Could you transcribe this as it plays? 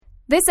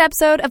This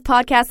episode of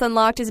Podcast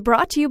Unlocked is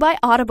brought to you by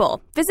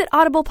Audible. Visit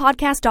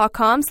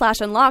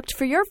audiblepodcast.com/unlocked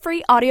for your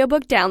free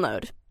audiobook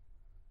download.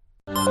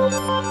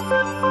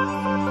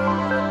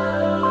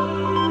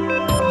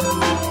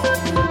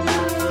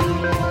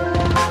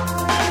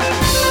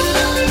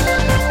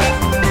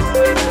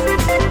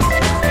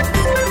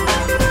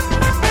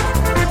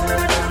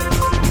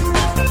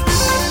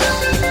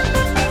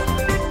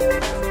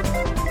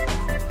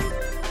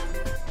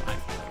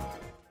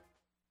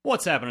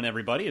 What's happening,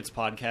 everybody? It's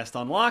Podcast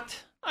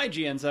Unlocked,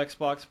 IGN's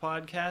Xbox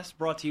podcast,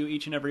 brought to you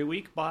each and every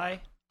week by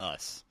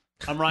us.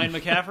 I'm Ryan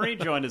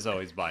McCaffrey, joined as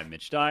always by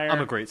Mitch Dyer.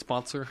 I'm a great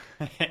sponsor.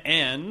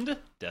 And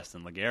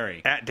Destin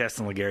Legary. At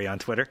Destin Legary on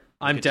Twitter.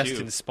 I'm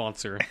Destin's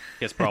sponsor.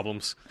 He has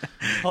problems.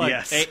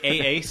 Yes.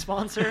 AA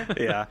sponsor?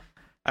 Yeah.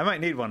 I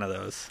might need one of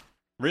those.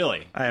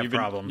 Really? I have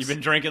problems. You've been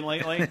drinking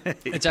lately?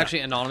 It's actually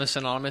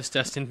anonymous.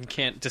 Destin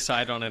can't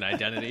decide on an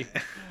identity.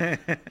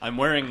 I'm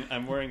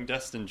wearing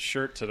Destin's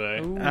shirt today.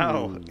 Ooh.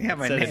 Oh, yeah,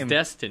 my It says name.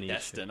 Destiny.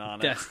 Destin on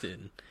it.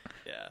 Destin.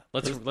 Yeah.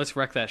 Let's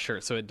wreck that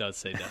shirt so it does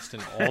say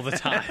Destin all the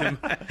time.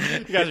 You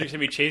guys are going to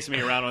be chasing me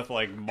around with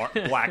like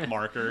black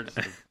markers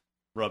to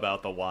rub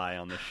out the Y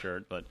on the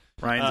shirt, but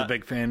Ryan's a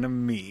big fan of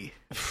me.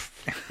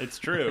 it's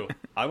true.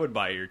 I would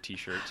buy your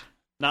t-shirt.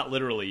 Not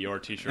literally your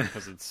t-shirt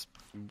because it's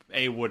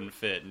A, wouldn't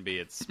fit, and B,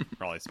 it's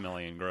probably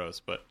smelly and gross,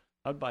 but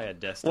I'd buy a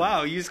Destin.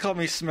 Wow, you just called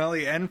me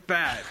smelly and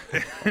fat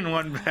in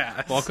one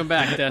pass. Welcome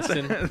back,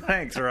 Destin.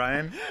 Thanks,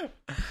 Ryan.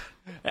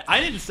 I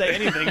didn't say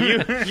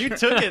anything. You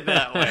took it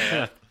that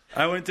way.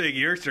 I wouldn't take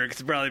your shirt because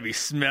it'd probably be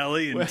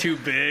smelly and too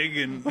big.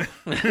 And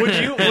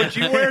Would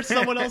you wear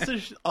someone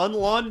else's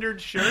unlaundered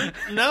shirt?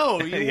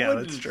 No, you yeah,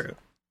 wouldn't. that's true.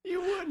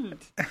 You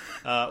wouldn't.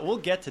 We'll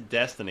get to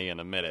Destiny in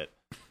a minute.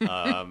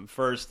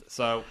 First,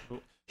 so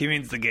He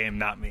means the game,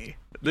 not me.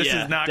 This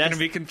Yeah, is not going to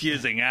be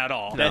confusing at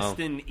all.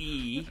 Destin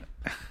E.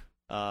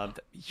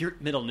 Your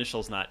middle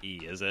initial's not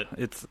E, is it?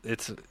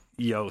 It's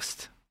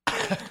Yost.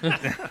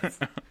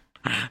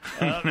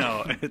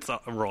 No, it's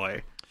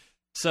Roy.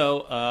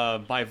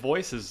 So my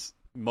voice is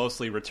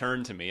mostly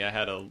returned to me. I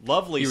had a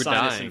lovely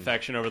sinus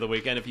infection over the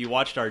weekend. If you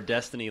watched our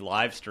Destiny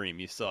live stream,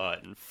 you saw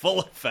it in full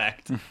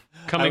effect.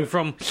 Coming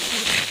from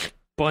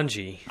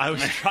Bungie. I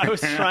was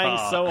trying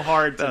so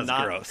hard to That's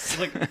not. gross.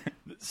 Like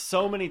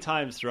so many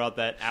times throughout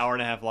that hour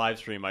and a half live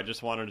stream, I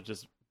just wanted to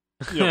just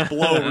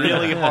blow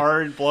really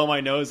hard, blow my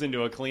nose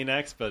into a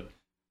Kleenex, but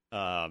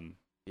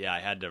yeah, I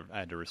had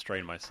to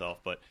restrain myself.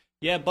 But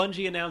yeah,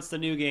 Bungie announced a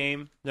new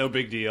game. No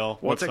big deal.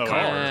 What's it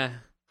whatsoever. called?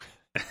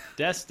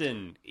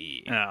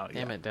 Destiny. Oh,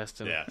 Damn it,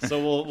 Destin. Yeah,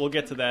 so we'll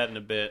get to that in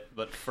a bit.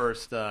 But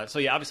first, so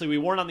yeah, obviously we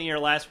weren't on the air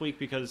last week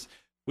because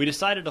we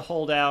decided to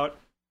hold out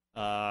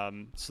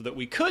so that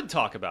we could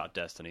talk about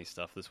Destiny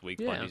stuff this week,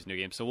 Yeah. Bungie's new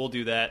game. So we'll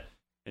do that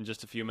in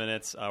just a few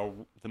minutes.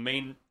 The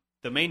main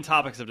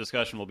topics of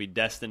discussion will be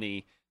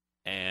Destiny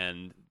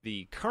and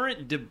the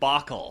current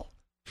debacle,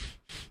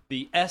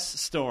 the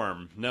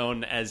S-Storm,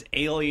 known as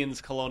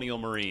Aliens Colonial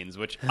Marines,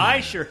 which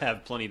I sure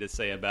have plenty to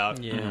say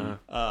about.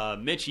 Yeah.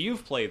 Mitch,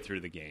 you've played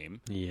through the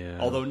game. Yeah.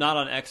 Although not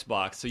on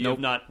Xbox, so you have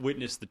not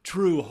witnessed the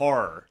true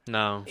horror.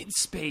 No. In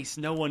space,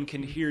 no one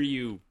can hear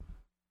you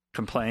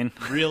Complain.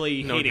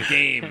 really hate a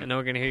game. No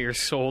one can hear your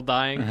soul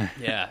dying.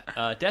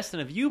 Yeah. Destin,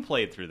 have you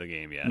played through the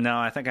game yet? No,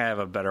 I think I have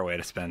a better way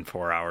to spend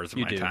 4 hours of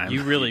You my do. time.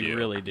 You really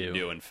You do. You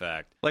do, in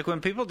fact. Like, when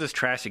people just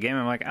trash a game,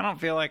 I'm like, I don't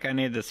feel like I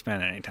need to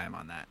spend any time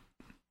on that.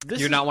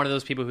 You're not one of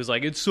those people who's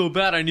like, it's so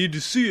bad, I need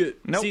to see it.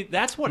 Nope. See,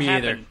 that's what Me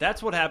happened. either.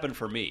 That's what happened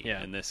for me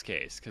Yeah. in this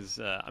case. Because,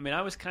 I mean,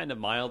 I was kind of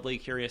mildly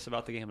curious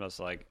about the game. I was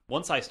like,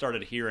 once I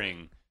started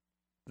hearing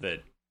that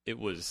it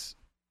was,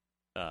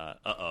 there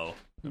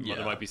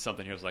might be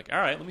something here. I was like, all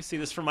right, let me see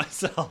this for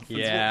myself.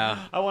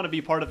 Yeah. I want to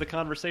be part of the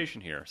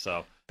conversation here.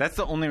 So, That's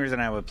the only reason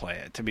I would play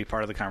it, to be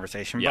part of the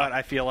conversation. Yeah. But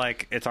I feel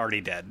like it's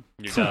already dead.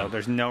 You're So done.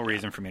 there's no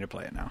reason for me to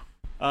play it now.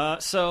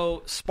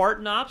 So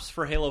Spartan Ops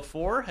for Halo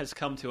 4 has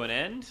come to an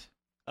end.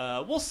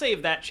 We'll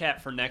save that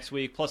chat for next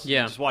week. Plus,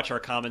 Yeah. just watch our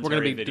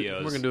commentary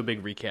videos. We're gonna do a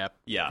big recap.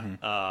 Yeah.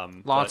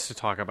 Lots to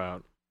talk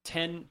about.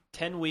 10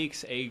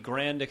 weeks, a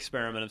grand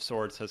experiment of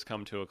sorts has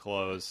come to a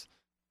close.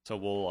 So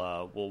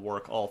we'll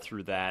work all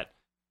through that.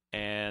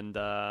 And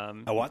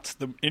I watched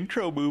the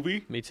intro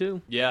movie. Me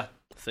too. yeah,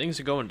 Things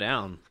are going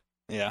down.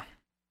 Yeah.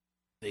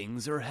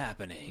 things are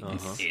happening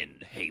Uh-huh. in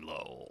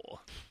Halo.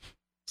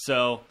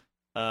 So,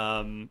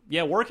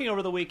 yeah, working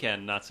over the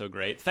weekend, not so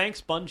great.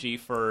 Thanks, Bungie,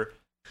 for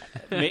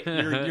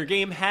your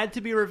game had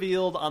to be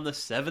revealed on the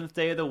 7th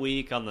day of the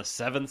week, on the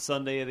 7th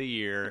Sunday of the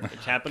year. It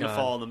happened to God.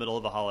 fall in the middle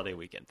of the holiday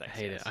weekend. I Thanks,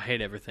 hate guys. it. I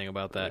hate everything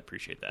about Really that.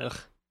 appreciate that. Ugh.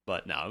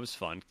 But no, it was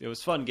fun. It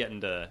was fun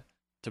getting to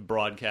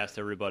broadcast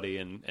everybody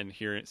and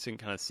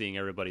seeing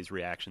everybody's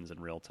reactions in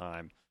real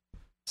time.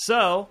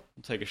 So,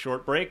 we'll take a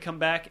short break, come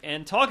back,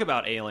 and talk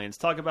about Aliens,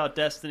 talk about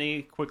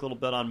Destiny, quick little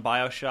bit on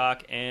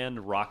BioShock,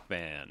 and Rock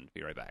Band.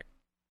 Be right back.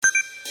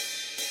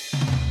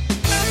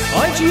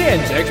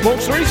 IGN's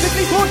Xbox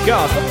 360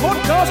 podcast, the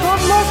Podcast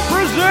Unlocked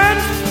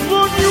presents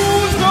the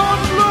News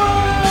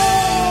Unlocked!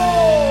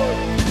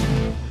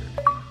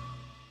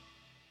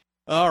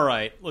 All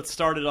right, let's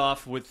start it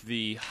off with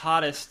the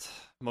hottest,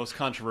 most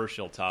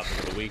controversial topic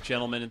of the week,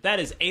 gentlemen. That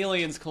is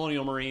Aliens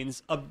Colonial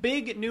Marines, a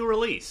big new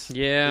release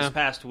this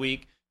past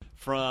week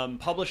from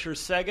publisher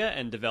Sega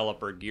and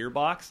developer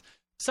Gearbox.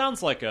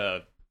 Sounds like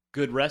a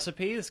good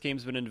recipe. This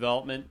game's been in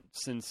development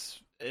since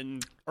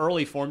in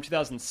early form.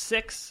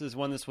 2006 is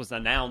when this was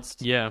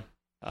announced. Yeah.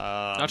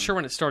 Not sure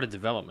when it started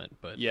development,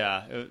 but...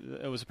 Yeah,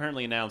 it was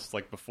apparently announced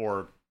like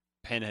before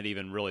pen had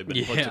even really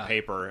been put to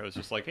paper. It was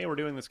just like, hey, we're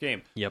doing this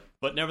game. Yep.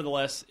 But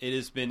nevertheless, it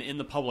has been in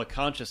the public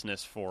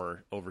consciousness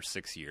for over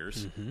 6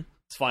 years. Mm-hmm.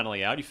 It's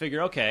finally out. You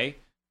figure, okay,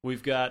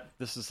 we've got,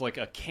 this is like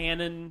a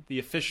canon, the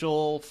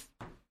official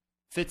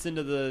fits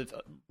into the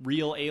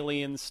real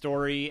Alien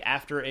story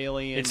after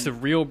Alien. It's the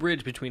real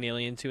bridge between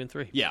Alien 2 and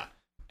 3. Yeah.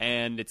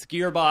 And it's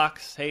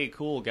Gearbox. Hey,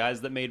 cool,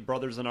 guys that made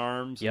Brothers in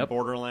Arms and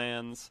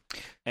Borderlands.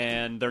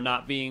 And they're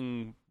not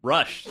being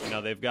rushed. You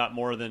know, they've got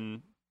more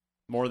than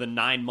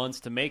 9 months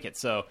to make it.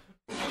 So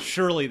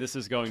surely this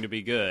is going to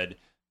be good.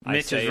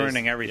 Mitch is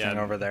ruining everything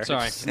over there.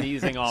 Sorry.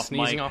 Sneezing off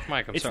Sneezing mic. off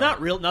mic. I'm it's sorry.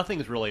 not real.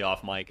 Nothing's really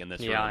off mic in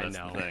this room. I That's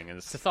know. the thing.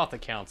 It's the thought that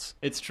counts.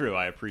 It's true.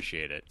 I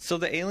appreciate it. So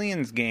the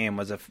Aliens game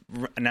was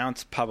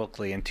announced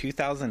publicly in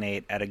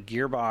 2008 at a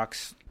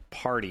Gearbox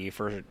party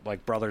for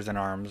like Brothers in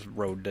Arms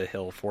Road to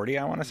Hill 40,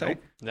 I want to say.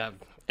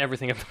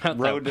 Everything about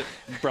Road that.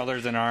 to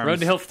Brothers in Arms. Road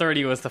to Hill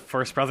 30 was the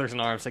first Brothers in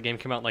Arms. That game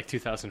came out in like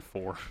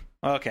 2004.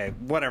 Okay,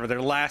 whatever.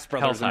 Their last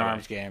Brothers Hell's in Highway.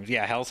 Arms games.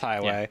 Yeah, Hell's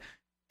Highway.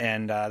 Yeah.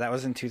 And that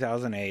was in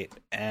 2008.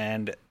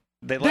 And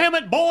they Damn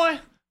it, boy!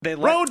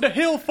 Road to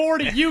Hill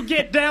 40, you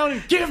get down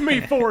and give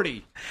me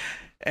 40!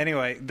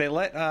 Anyway, they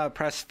let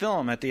press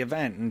film at the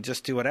event and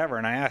just do whatever.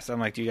 And I asked them,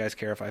 like, do you guys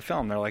care if I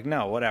film? They're like,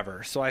 no,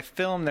 whatever. So I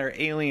filmed their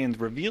Aliens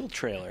reveal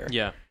trailer.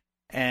 Yeah.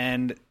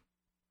 And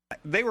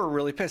they were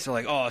really pissed. They're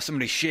like, oh,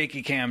 somebody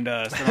shaky cammed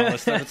us and all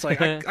this stuff. It's like,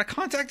 I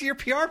contacted your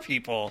PR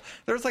people.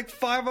 There's like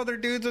 5 other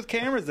dudes with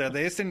cameras there.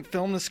 They just didn't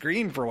film the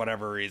screen for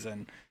whatever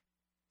reason.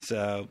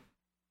 So,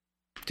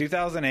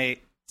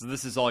 2008. So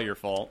this is all your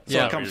fault.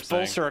 So it comes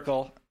full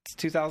circle. It's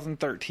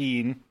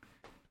 2013.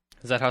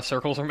 Is that how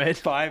circles are made?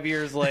 5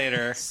 years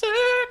later.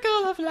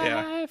 Circle of life.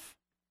 Yeah.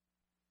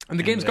 And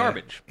the game's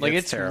garbage. Like,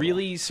 it's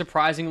really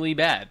surprisingly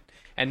bad.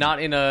 And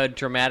not in a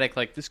dramatic,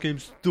 like, this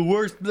game's the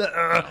worst.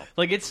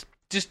 Like, it's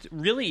just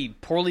really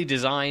poorly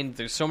designed.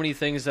 There's so many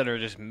things that are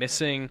just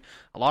missing.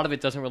 A lot of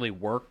it doesn't really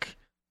work.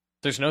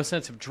 There's no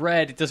sense of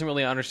dread. It doesn't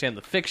really understand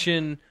the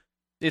fiction.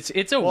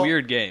 It's a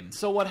weird game.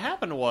 So what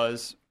happened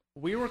was,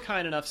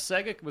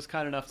 Sega was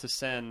kind enough to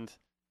send,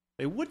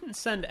 they wouldn't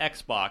send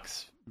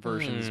Xbox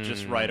versions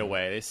just right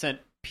away. They sent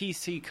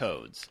PC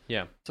codes.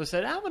 Yeah. So I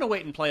said, I'm going to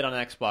wait and play it on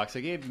Xbox.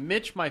 I gave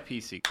Mitch my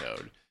PC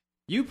code.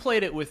 You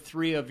played it with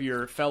 3 of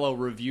your fellow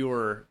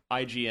reviewer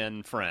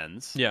IGN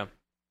friends. Yeah.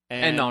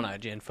 And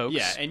non-IGN folks.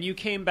 Yeah, and you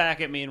came back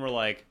at me and were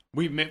like,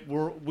 we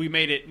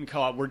made it in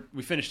co-op.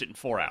 We finished it in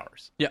 4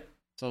 hours. Yeah.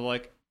 So I'm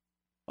like,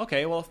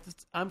 okay, well,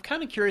 I'm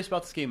kind of curious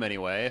about this game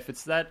anyway. If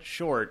it's that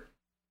short,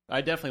 I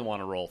definitely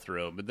want to roll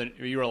through. But then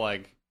you were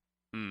like,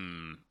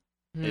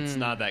 it's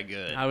not that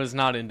good. I was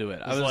not into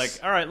it. I was like,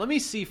 all right, let me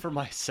see for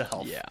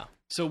myself. Yeah.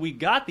 So we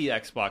got the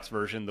Xbox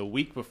version the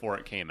week before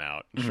it came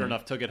out. And sure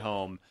enough, took it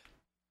home.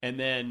 And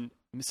then,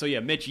 so yeah,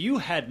 Mitch, you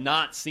had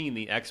not seen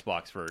the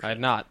Xbox version. I had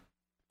not.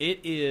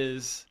 It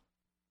is,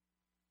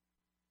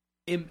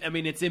 I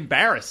mean, it's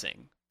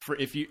embarrassing for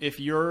if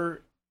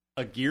you're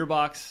a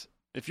Gearbox.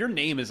 If your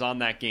name is on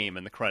that game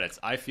in the credits,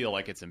 I feel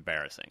like it's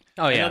embarrassing.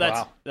 Oh yeah, I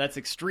know that's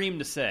extreme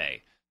to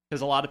say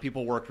because a lot of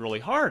people worked really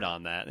hard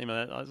on that. You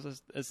know,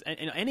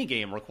 any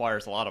game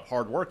requires a lot of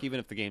hard work, even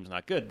if the game's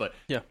not good. But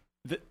yeah,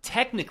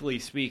 technically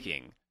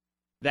speaking,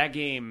 that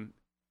game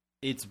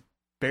it's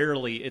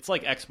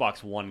like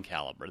Xbox One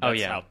caliber.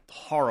 That's how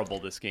horrible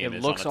this game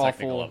is. It looks on a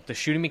technical awful. level. The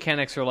shooting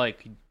mechanics are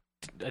like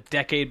a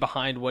decade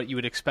behind what you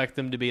would expect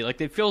them to be. Like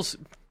it feels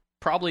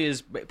probably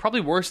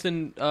worse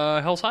than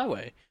Hell's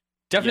Highway.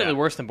 Definitely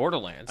worse than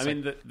Borderlands. I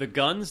mean, the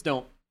guns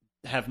don't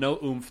have no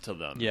oomph to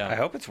them. Yeah, I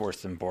hope it's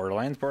worse than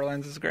Borderlands.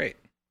 Borderlands is great.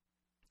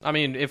 I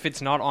mean, if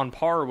it's not on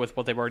par with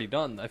what they've already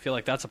done, I feel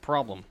like that's a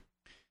problem.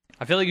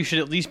 I feel like you should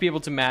at least be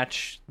able to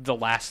match the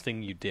last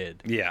thing you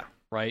did. Yeah.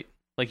 Right?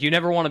 Like, you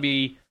never want to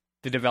be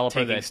the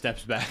developer taking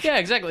steps back. Yeah,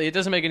 exactly. It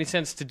doesn't make any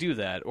sense to do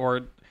that.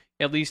 Or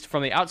at least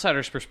from the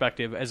outsider's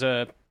perspective, as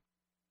a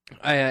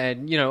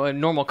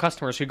normal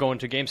customers who go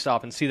into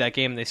GameStop and see that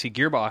game and they see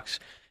Gearbox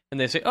and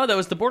they say, oh, that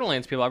was the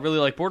Borderlands people. I really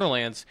like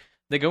Borderlands.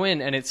 They go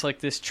in and it's like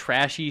this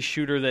trashy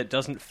shooter that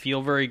doesn't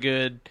feel very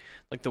good.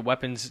 Like the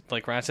weapons,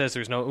 like Ryan says,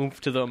 there's no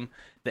oomph to them.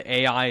 The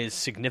AI is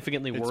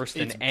significantly worse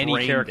than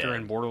any character dead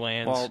in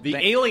Borderlands. Well, the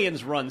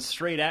aliens run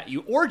straight at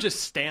you or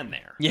just stand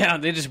there. Yeah,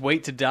 they just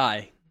wait to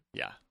die.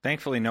 Yeah.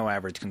 Thankfully, no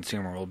average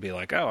consumer will be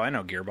like, oh, I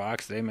know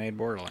Gearbox. They made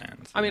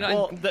Borderlands. I mean,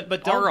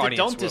 but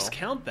don't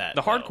discount that.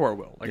 The hardcore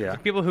will. Like, yeah. The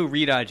people who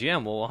read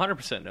IGN will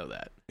 100% know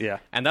that. Yeah.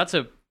 And that's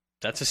a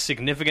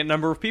significant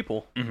number of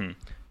people. Mm-hmm.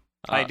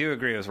 I do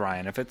agree with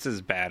Ryan. If it's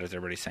as bad as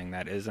everybody's saying,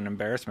 that is an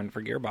embarrassment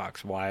for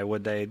Gearbox. Why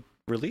would they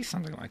release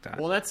something like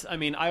that? Well,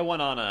 I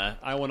went on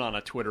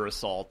a Twitter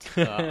assault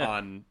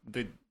on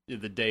the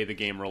the day the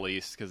game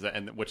released,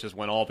 which is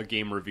when all the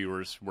game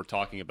reviewers were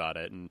talking about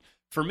it. And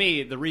for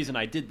me, the reason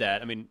I did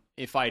that, I mean,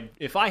 if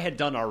I had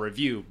done our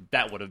review,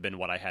 that would have been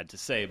what I had to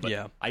say.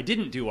 But I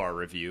didn't do our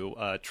review.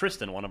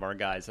 Tristan, one of our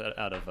guys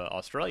out of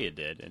Australia,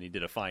 did, and he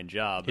did a fine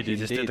job. He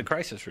just did the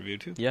Crysis review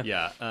too.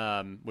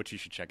 Yeah, which you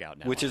should check out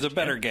now. Which is a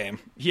better game.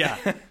 Yeah.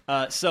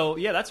 So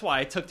that's why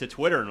I took to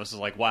Twitter and was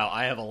like, "Wow,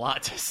 I have a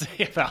lot to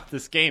say about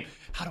this game.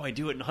 How do I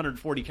do it in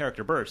 140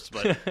 character bursts?"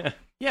 But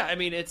yeah, I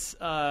mean, it's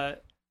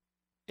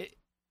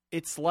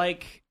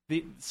like.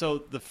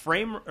 The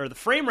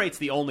frame rate's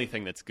the only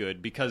thing that's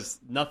good because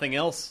nothing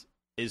else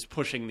is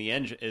pushing the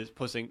engine, is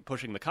pushing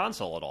the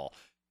console at all.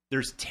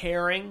 There's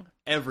tearing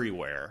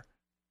everywhere.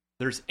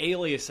 There's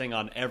aliasing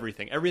on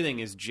everything. Everything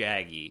is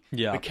jaggy.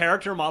 Yeah. The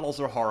character models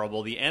are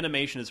horrible. The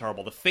animation is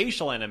horrible. The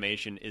facial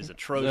animation is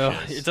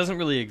atrocious. It doesn't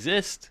really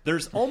exist.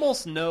 There's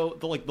almost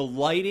the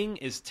lighting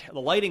the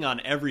lighting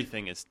on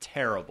everything is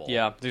terrible.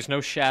 Yeah, there's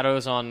no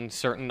shadows on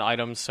certain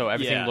items, so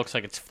everything looks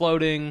like it's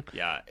floating.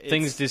 Yeah,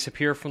 things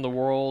disappear from the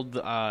world.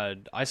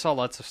 I saw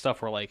lots of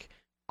stuff where like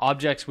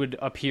objects would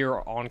appear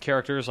on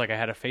characters, like I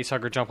had a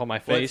facehugger jump on my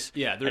face,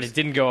 and it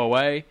didn't go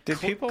away.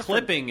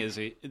 Clipping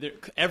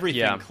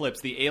everything clips.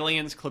 The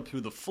aliens clip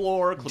through the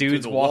floor.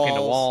 Dudes walk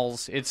into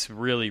walls. It's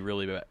really,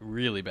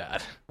 really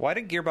bad. Why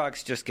did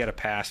Gearbox just get a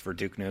pass for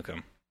Duke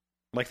Nukem?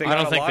 Like I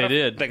don't think they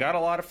did. They got a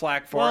lot of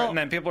flack for it, and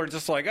then people are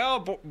just like,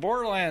 "Oh,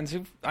 Borderlands."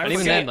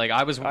 Even then, like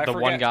I was the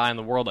one guy in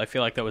the world I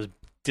feel like that was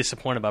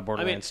disappointed by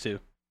Borderlands 2.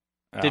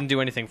 Didn't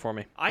do anything for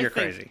me. You're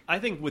crazy. I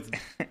think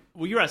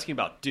well, you're asking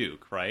about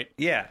Duke, right?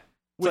 Yeah.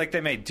 It's like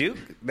they made Duke.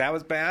 That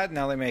was bad.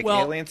 Now they make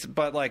Aliens.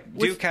 But like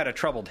Duke had a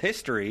troubled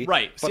history.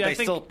 Right. But they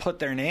still put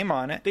their name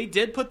on it. They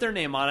did put their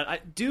name on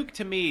it. Duke,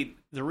 to me,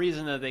 the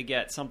reason that they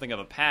get something of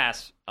a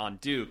pass on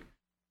Duke,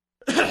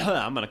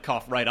 I'm going to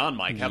cough right on,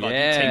 Mike. How about you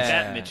take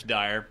that, Mitch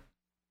Dyer?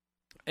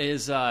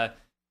 Is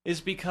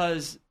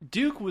because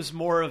Duke was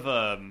more of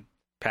a...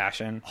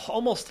 passion.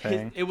 Almost...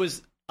 It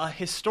was a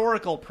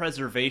historical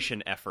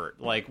preservation effort.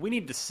 Like, we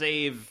need to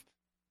save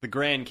the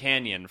Grand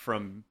Canyon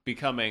from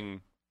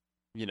becoming,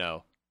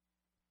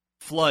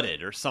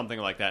 flooded or something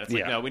like that. It's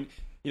like,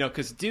 no,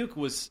 because Duke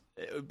was...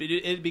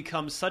 It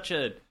becomes such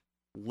a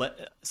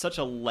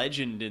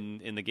legend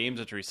in the games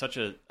industry, such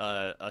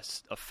a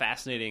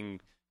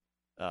fascinating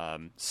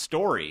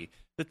story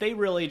that they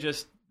really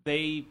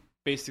they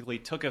basically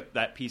took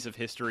that piece of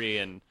history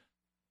and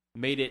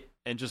made it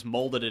and just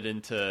molded it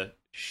into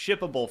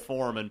shippable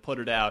form and put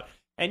it out.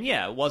 And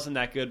yeah, it wasn't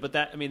that good, but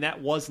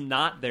that was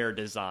not their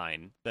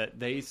design. That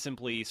they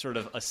simply sort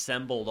of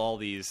assembled all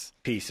these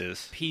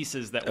pieces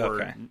that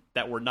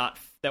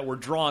were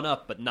drawn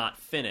up but not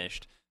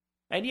finished.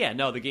 And yeah,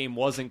 no, the game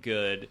wasn't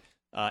good.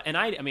 And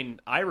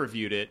I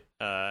reviewed it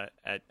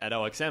at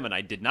OXM, and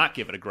I did not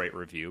give it a great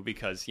review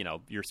because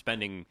you're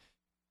spending,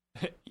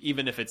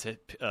 even if it's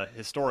a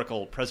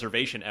historical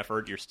preservation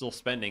effort, you're still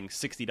spending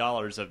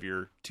 $60 of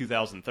your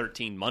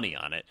 2013 money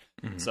on it.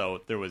 Mm-hmm.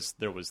 So there was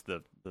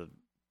the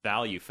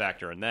value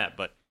factor in that.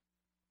 But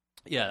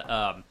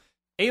yeah,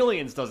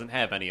 Aliens doesn't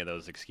have any of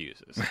those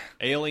excuses.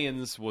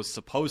 Aliens was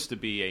supposed to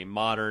be a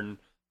modern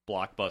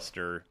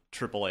blockbuster,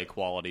 AAA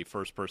quality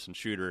first-person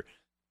shooter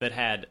that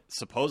had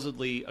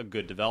supposedly a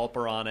good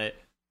developer on it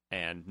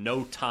and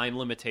no time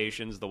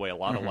limitations the way a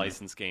lot of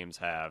licensed games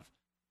have.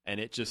 And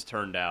it just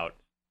turned out,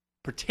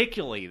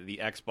 particularly the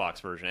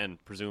Xbox version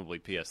and presumably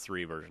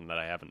PS3 version, that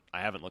I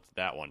haven't looked at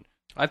that one.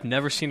 I've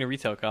never seen a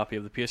retail copy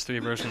of the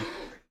PS3 version.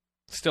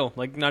 Still,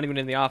 like, not even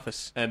in the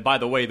office. And by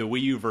the way, the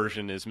Wii U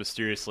version is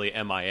mysteriously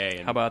MIA.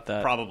 And how about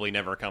that? Probably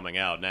never coming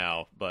out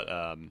now, but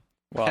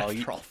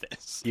after all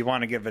this. You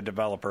want to give a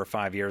developer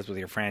 5 years with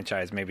your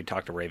franchise, maybe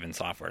talk to Raven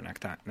Software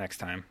next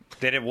time.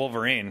 They did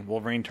Wolverine.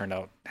 Wolverine turned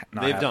out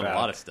not They've done a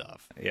lot of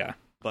stuff. Yeah.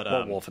 But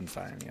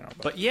Wolfenstein,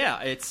 But yeah,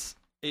 it's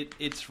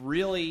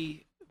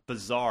really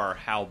bizarre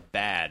how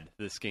bad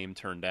this game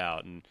turned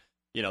out. And,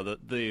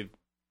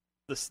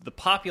 the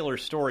popular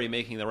story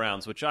making the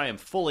rounds, which I am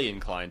fully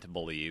inclined to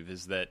believe,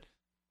 is that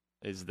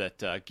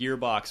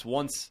Gearbox,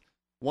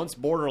 once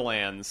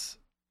Borderlands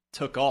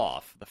took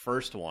off, the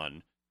first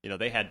one,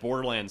 they had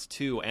Borderlands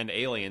 2 and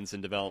Aliens in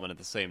development at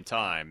the same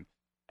time,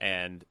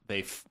 and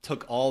they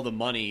took all the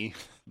money,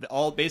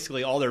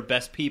 basically all their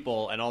best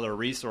people and all their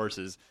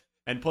resources,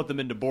 and put them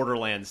into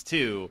Borderlands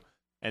 2,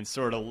 and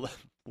sort of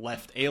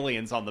left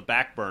Aliens on the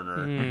back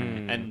burner,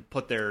 and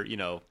put their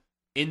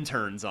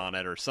interns on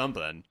it or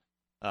something.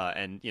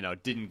 And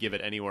didn't give it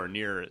anywhere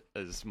near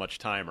as much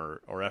time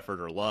or effort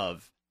or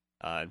love.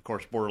 And of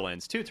course,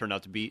 Borderlands 2 turned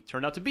out to be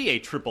a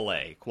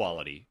AAA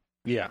quality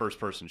first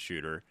person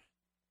shooter,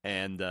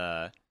 and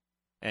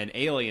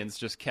Aliens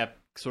just kept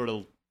sort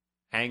of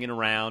hanging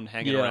around.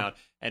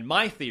 And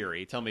my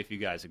theory, tell me if you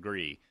guys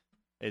agree,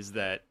 is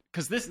that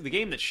because the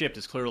game that shipped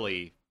is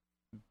clearly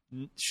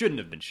shouldn't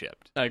have been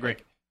shipped. I agree.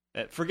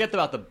 Like, forget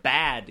about the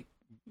bad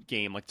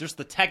game, like just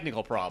the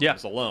technical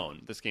problems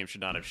alone. This game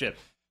should not have shipped.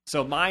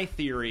 So my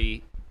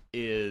theory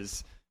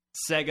is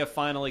Sega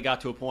finally got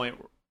to a point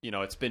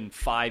where, it's been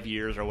 5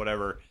 years or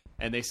whatever,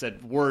 and they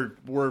said,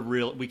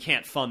 we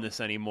can't fund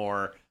this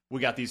anymore. we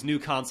got these new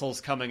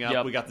consoles coming up.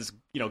 Yep. We got this,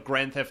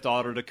 Grand Theft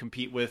Auto to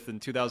compete with in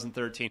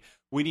 2013.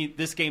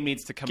 This game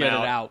needs to come Get it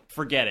out. out.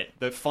 Forget it.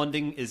 The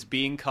funding is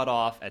being cut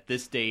off at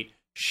this date.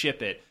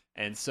 Ship it.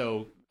 And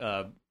so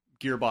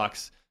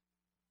Gearbox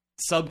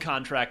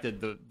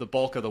subcontracted the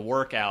bulk of the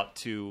work out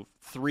to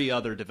 3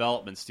 other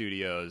development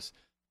studios,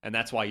 and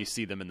that's why you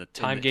see them in the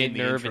Time Gate,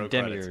 Nerve, intro and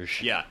credits.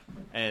 Demiurge. Yeah,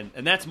 and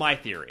that's my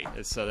theory.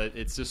 Is so that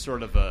it's just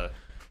sort of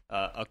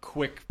a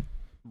quick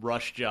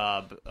rush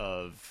job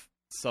of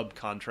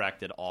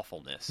subcontracted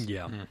awfulness.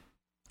 Yeah.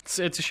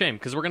 It's a shame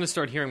because we're going to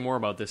start hearing more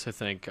about this, I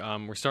think.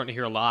 We're starting to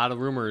hear a lot of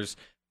rumors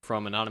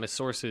from anonymous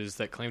sources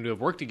that claim to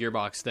have worked at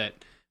Gearbox that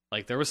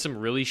there was some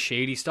really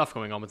shady stuff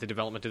going on with the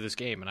development of this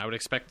game, and I would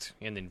expect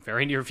in the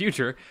very near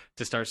future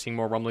to start seeing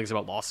more rumblings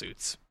about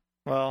lawsuits.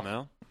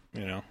 Well,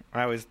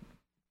 I always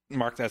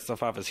mark that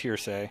stuff off as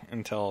hearsay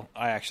until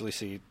I actually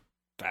see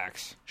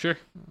facts. Sure.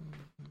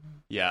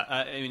 Yeah,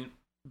 I mean,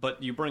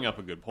 but you bring up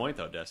a good point,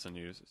 though, Destin,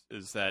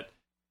 is that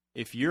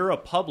if you're a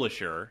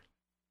publisher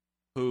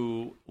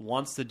who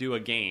wants to do a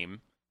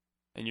game,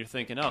 and you're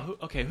thinking,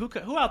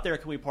 who out there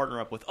can we partner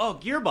up with? Oh,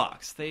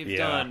 Gearbox.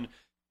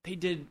 They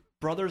did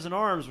Brothers in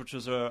Arms, which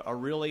was a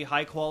really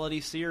high-quality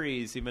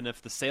series, even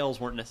if the sales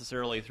weren't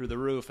necessarily through the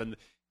roof. And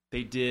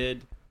they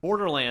did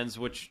Borderlands,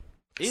 which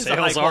is a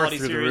high-quality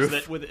series.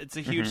 It's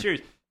a huge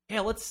series.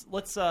 Yeah, let's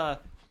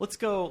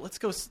go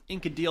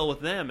ink a deal with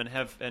them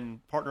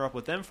and partner up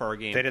with them for our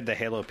game. They did the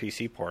Halo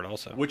PC port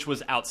also, which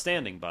was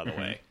outstanding, by the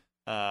way.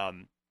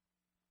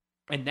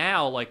 And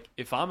now,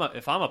 if I'm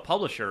a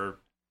publisher,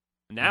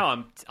 now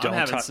I'm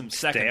having some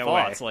second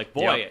thoughts.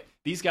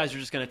 These guys are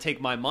just going to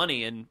take my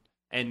money and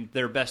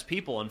their best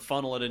people and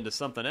funnel it into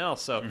something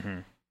else. So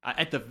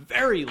at the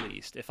very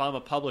least, if I'm a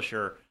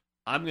publisher,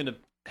 I'm going to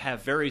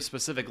have very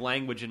specific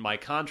language in my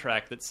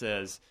contract that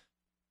says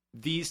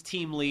these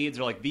team leads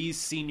or these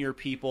senior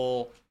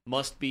people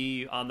must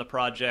be on the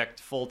project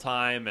full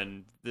time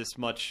and this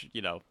much,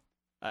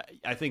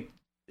 I think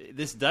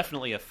this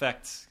definitely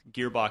affects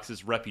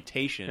Gearbox's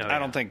reputation. I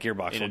don't think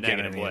Gearbox will get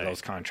any of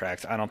those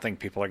contracts. I don't think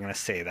people are going to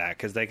say that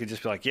because they could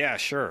just be like, yeah,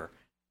 sure,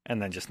 and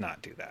then just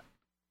not do that.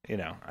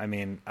 I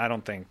mean, I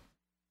don't think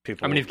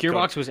people... if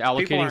Gearbox was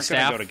allocating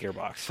staff go to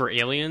Gearbox for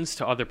Aliens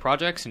to other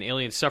projects and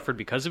Aliens suffered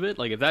because of it,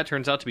 if that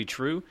turns out to be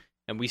true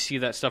and we see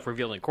that stuff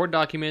revealed in court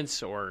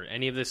documents or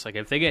any of this,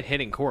 if they get hit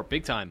in court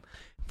big time,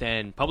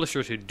 then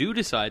publishers who do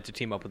decide to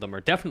team up with them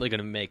are definitely going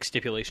to make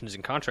stipulations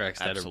and contracts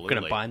that are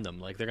going to bind them.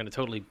 They're going to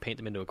totally paint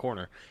them into a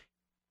corner.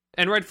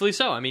 And rightfully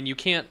so. I mean, you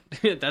can't...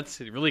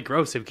 that's really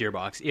gross of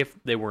Gearbox if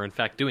they were in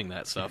fact doing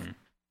that stuff. Mm-hmm.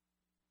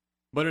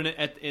 But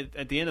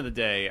at the end of the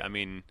day, I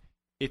mean...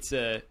 It's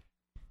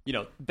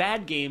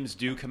bad games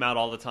do come out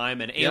all the time,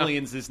 and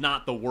Aliens is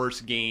not the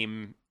worst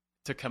game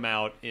to come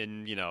out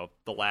in,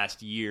 the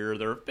last year.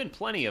 There have been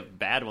plenty of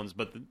bad ones,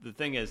 but the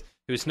thing is...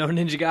 It was no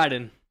Ninja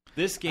Gaiden.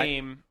 This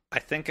game... I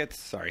think it's...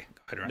 Sorry.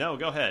 Go ahead, Ryan. No,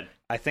 go ahead.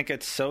 I think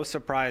it's so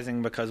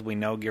surprising because we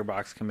know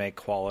Gearbox can make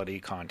quality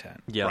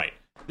content. Yeah. Right.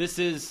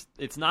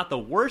 It's not the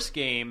worst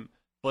game,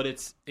 but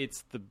it's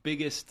the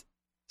biggest...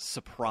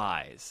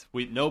 surprise.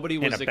 Nobody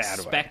was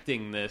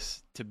expecting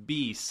this to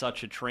be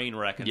such a train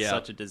wreck and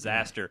such a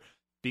disaster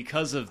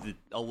because of the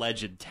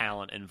alleged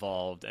talent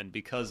involved and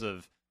because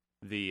of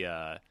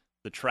the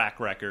track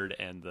record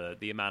and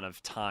the amount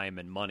of time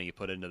and money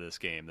put into this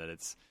game. That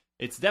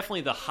it's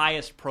definitely the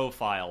highest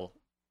profile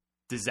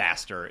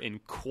disaster in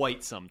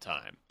quite some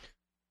time.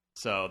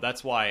 So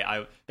that's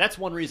why that's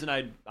one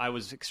reason I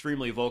was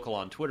extremely vocal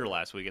on Twitter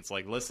last week. It's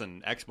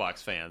listen, Xbox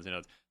fans,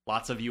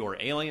 lots of you are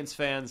Aliens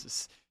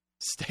fans.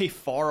 Stay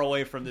far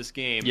away from this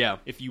game. Yeah.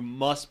 If you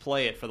must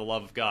play it, for the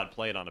love of God,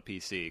 play it on a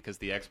PC, because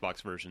the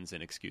Xbox version's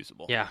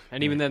inexcusable. Yeah,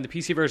 and even then, the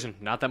PC version,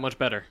 not that much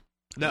better.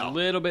 No. A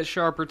little bit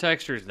sharper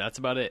textures, that's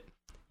about it.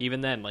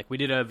 Even then, we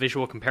did a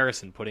visual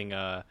comparison, putting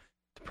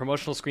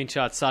promotional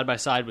screenshots side by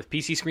side with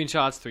PC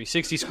screenshots,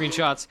 360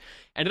 screenshots,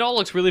 and it all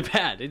looks really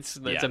bad.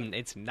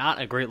 It's not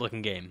a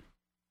great-looking game.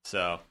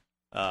 So,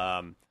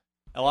 a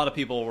lot of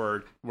people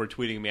were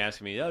tweeting me,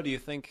 asking me, do you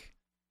think...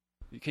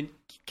 You can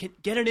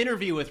get an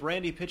interview with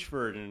Randy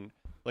Pitchford, and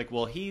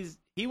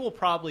he will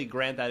probably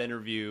grant that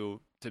interview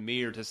to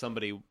me or to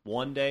somebody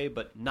one day,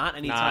 but not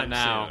anytime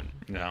soon.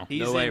 No,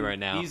 no way right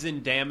now. He's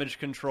in damage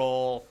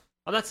control.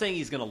 I'm not saying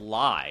he's going to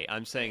lie.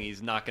 I'm saying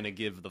he's not going to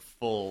give the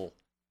full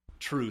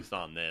truth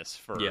on this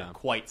for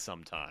quite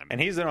some time. And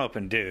he's an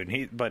open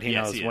dude, but he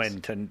knows when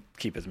to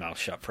keep his mouth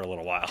shut for a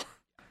little while.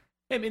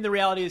 I mean, the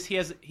reality is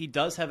he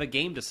does have a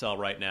game to sell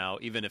right now,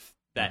 even if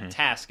that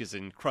task is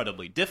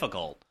incredibly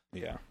difficult.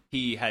 Yeah.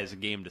 He has a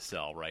game to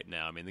sell right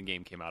now. I mean, the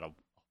game came out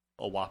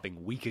a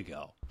whopping week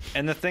ago.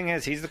 And the thing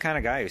is, he's the kind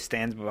of guy who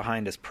stands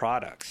behind his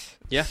products.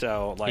 Yeah.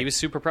 So, he was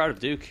super proud of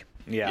Duke.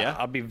 Yeah.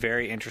 I'll be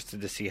very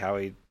interested to see how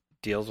he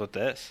deals with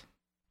this.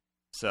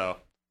 So,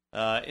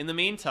 in the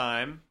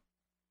meantime,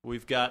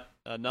 we've got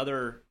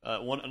another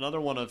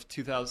one of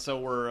 2000. So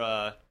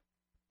we're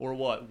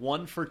what,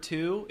 1 for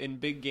 2 in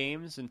big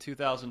games in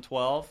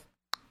 2012.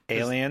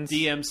 Aliens?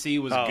 DMC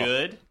was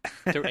good.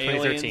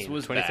 Aliens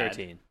was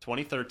 2013. bad.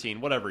 2013,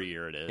 whatever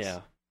year it is. Yeah.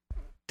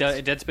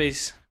 Dead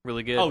Space,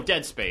 really good. Oh,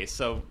 Dead Space.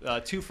 So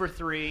 2 for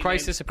 3.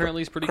 Crisis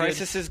apparently is pretty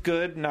Crisis is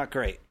good, not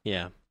great. good.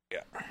 Yeah.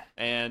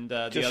 And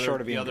Just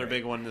short of the being other great.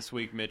 big one this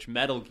week, Mitch,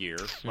 Metal Gear.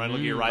 Metal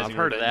Gear Rising I've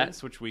heard of that.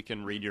 Revengeance, which we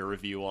can read your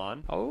review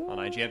on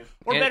IGN.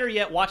 Or And- better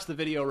yet, watch the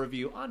video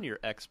review on your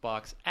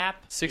Xbox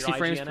app. 60 your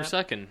frames IGN per app.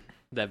 second,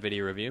 that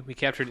video review. We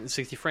captured it in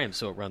 60 frames,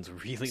 so it runs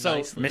really So-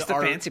 nicely. Mr.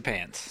 Our- Fancy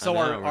Pants. So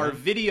I know, our right?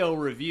 video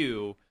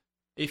review,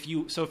 if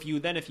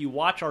you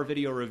watch our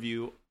video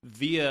review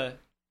via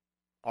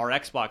our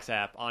Xbox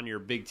app on your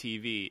big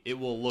TV, it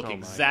will look Oh my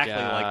exactly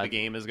like God. the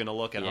game is going to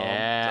look at home.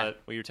 Yeah. Is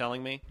that what you're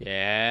telling me?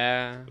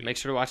 Yeah. Make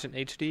sure to watch it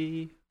in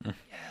HD.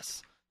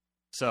 Yes.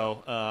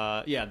 So,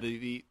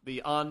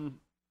 the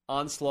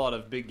onslaught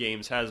of big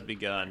games has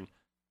begun,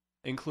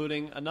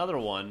 including another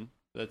one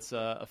that's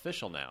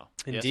official now.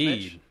 Yes,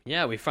 Indeed. Mitch?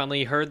 Yeah, we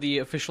finally heard the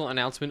official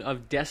announcement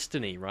of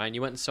Destiny, Ryan.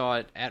 You went and saw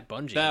it at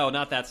Bungie. No,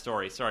 not that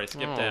story. Sorry,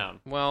 skip Oh, down.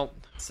 Well,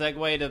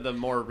 Segue to the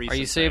more recent. are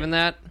you saving thing.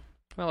 that?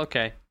 Well,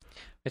 okay.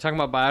 You're talking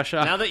about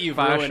Bioshock? Now that you've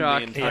ruined the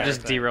Bioshock, entire I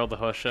just thing. derailed the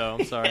whole show.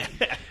 I'm sorry.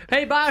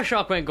 Hey,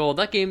 Bioshock went gold.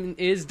 That game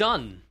is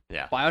done.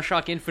 Yeah.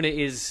 Bioshock Infinite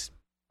is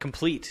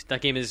complete. That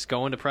game is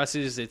going to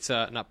presses. It's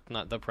not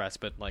the press,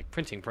 but like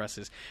printing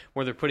presses,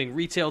 where they're putting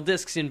retail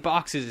discs in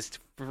boxes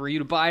for you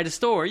to buy at a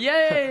store.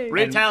 Yay!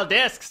 Retail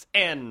discs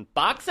and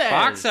boxes.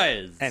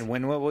 Boxes. And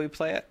when will we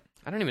play it?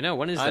 I don't even know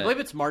when is I that. believe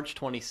it's March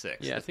 26th.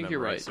 Yeah, I if think you're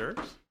memory right.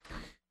 serves.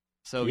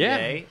 So Yeah.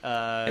 yay. It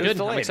was Good. I'm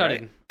delayed,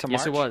 excited. right? To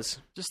Yes, it March? was.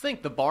 Just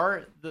think, the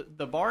bar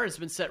has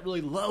been set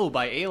really low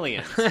by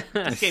Aliens.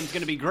 This game's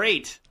going to be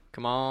great.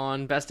 Come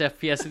on, best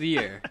FPS of the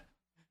year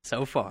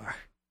so far.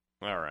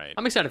 All right.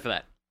 I'm excited for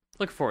that.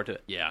 Looking forward to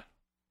it. Yeah.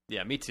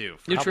 Yeah, me too.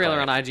 New I'll trailer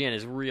play on it. IGN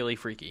is really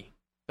freaky.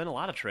 Been a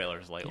lot of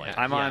trailers lately. Yeah.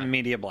 I'm on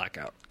media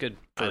blackout Good.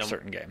 for I don't-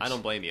 certain games. I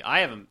don't blame you. I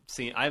haven't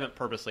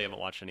purposely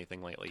watched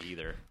anything lately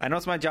either. I know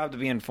it's my job to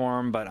be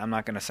informed, but I'm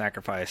not going to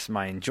sacrifice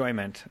my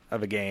enjoyment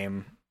of a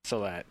game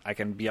so that I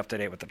can be up to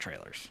date with the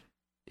trailers.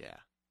 Yeah.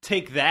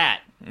 Take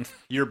that,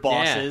 your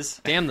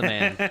bosses. Yeah. Damn the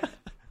man.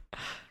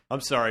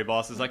 I'm sorry,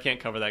 bosses. I can't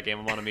cover that game.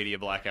 I'm on a media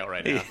blackout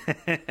right now.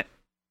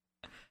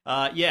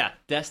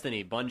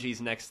 Destiny,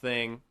 Bungie's next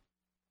thing.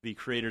 The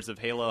creators of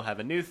Halo have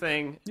a new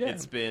thing. Yeah.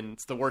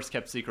 It's the worst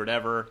kept secret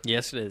ever.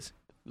 Yes, it is.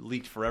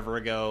 Leaked forever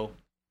ago,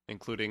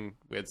 including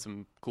we had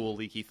some cool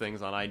leaky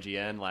things on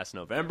IGN last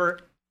November.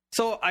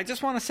 So I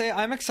just want to say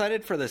I'm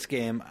excited for this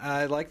game.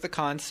 I like the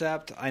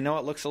concept. I know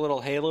it looks a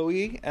little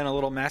Halo-y and a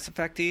little Mass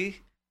Effect-y,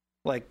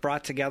 like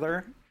brought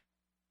together.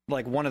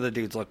 Like one of the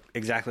dudes looked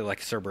exactly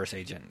like a Cerberus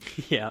agent.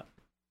 Yeah.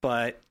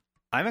 But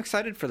I'm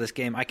excited for this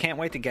game. I can't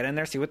wait to get in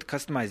there, see what the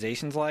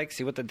customization's like,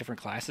 see what the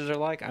different classes are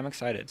like. I'm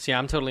excited. See,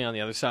 I'm totally on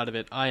the other side of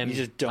it. I am. You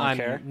just don't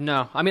care?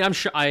 No, I mean, I'm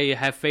sure. I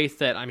have faith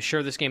that I'm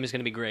sure this game is going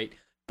to be great.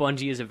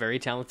 Bungie is a very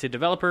talented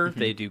developer. Mm-hmm.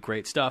 They do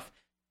great stuff.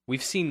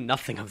 We've seen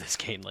nothing of this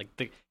game.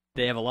 Like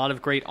they have a lot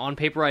of great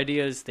on-paper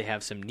ideas. They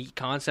have some neat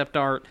concept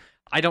art.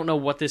 I don't know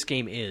what this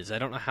game is. I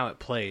don't know how it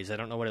plays. I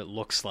don't know what it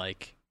looks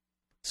like.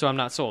 So I'm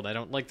not sold. I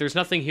don't like. There's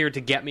nothing here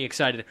to get me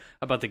excited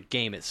about the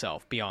game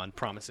itself beyond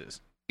promises.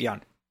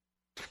 Beyond.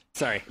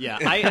 Sorry. Yeah,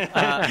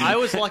 I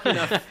was lucky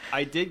enough.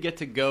 I did get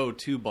to go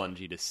to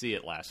Bungie to see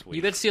it last week.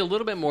 You get to see a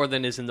little bit more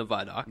than is in the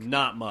Vidoc.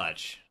 Not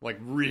much. Like,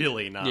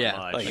 really not Yeah,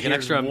 much. like an here's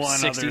extra one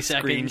 60 other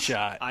seconds.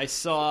 screenshot. I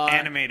saw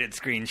Animated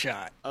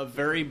screenshot. a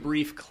very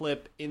brief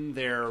clip in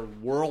their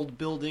world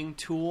building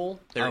tool.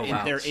 Their, Oh,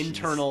 wow. their Jeez.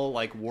 internal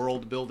like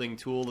world building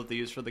tool that they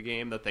use for the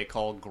game that they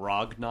call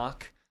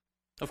Grognok.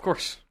 Of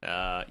course.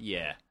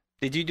 Yeah.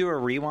 Did you do a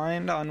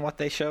rewind on what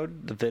they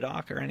showed, the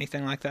Vidoc or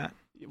anything like that?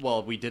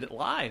 Well, we did it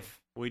live.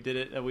 We did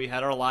it. We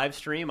had our live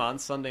stream on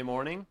Sunday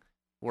morning,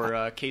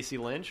 where Casey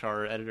Lynch,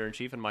 our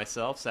editor-in-chief, and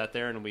myself sat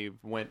there and we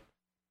went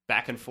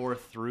back and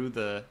forth through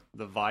the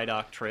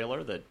Vidoc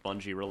trailer that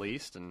Bungie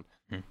released, and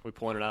we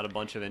pointed out a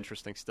bunch of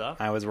interesting stuff.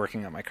 I was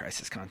working on my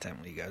Crisis content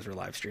when you guys were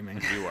live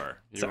streaming. You were.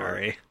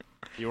 Sorry.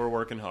 You were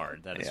working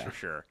hard. That is Yeah. for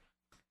sure.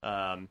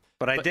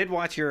 But I did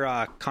watch your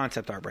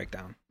concept art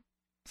breakdown.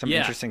 Some Yeah.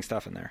 interesting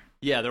stuff in there.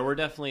 Yeah, there were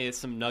definitely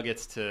some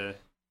nuggets to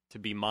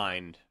be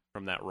mined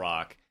from that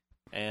rock.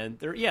 And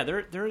there,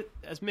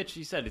 as Mitch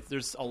you said,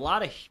 there's a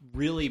lot of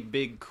really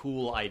big,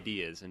 cool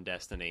ideas in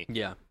Destiny.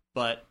 Yeah.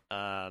 But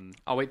I'll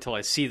wait till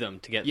I see them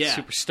to get yeah,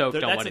 super stoked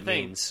on that's what the it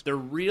thing. means.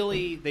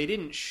 They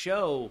didn't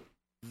show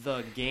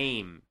the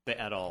game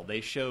at all.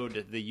 They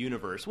showed the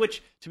universe,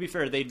 which, to be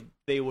fair, they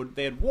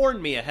had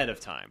warned me ahead of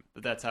time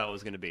that that's how it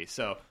was going to be.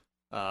 So,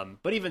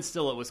 but even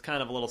still, it was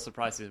kind of a little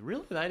surprising.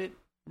 Really, I didn't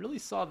really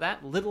saw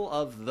that little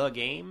of the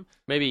game.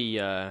 Maybe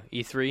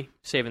E3,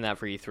 saving that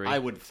for E3. I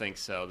would think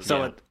so. So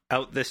Yeah, it,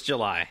 out this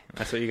July.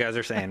 That's what you guys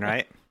are saying,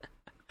 right?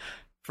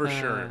 for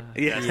sure.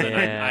 yeah.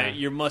 Yes,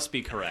 you must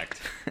be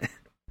correct.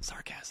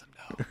 Sarcasm,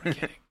 no, I'm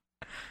kidding.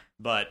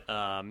 But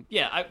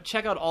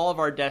check out all of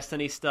our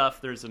Destiny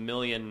stuff. There's a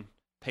million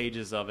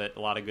pages of it, a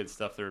lot of good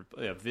stuff. There,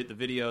 the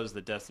videos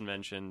that Destin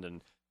mentioned,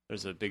 and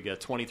there's a big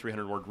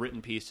 2,300 word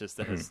written piece just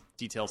that has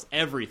details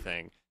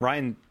everything.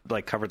 Ryan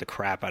covered the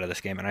crap out of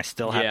this game, and I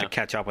still have Yeah. to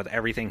catch up with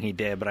everything he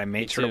did. But I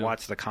made Me sure to too.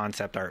 watch the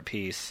concept art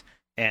piece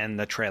and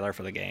the trailer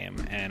for the game,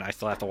 and I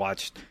still have to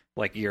watch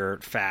like your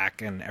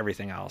FAQ and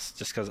everything else,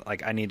 just because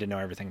like I need to know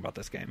everything about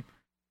this game.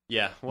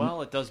 Yeah,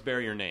 well, it does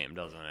bear your name,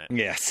 doesn't it?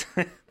 Yes.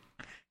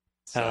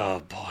 So,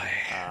 oh boy.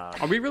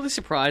 Are we really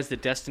surprised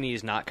that Destiny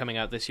is not coming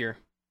out this year?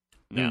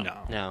 No.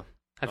 No.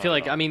 I feel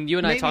like, I mean, you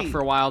and I talked for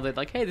a while that,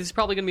 like, hey, this is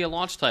probably going to be a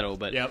launch title,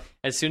 but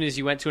as soon as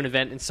you went to an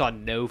event and saw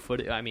no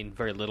footage, I mean,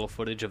 very little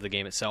footage of the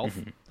game itself,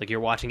 like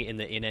you're watching it in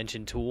the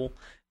in-engine tool,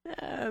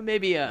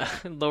 maybe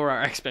lower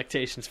our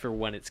expectations for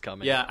when it's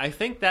coming. Yeah, I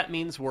think that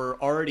means we're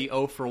already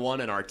 0 for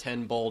 1 in our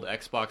 10 bold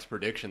Xbox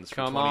predictions for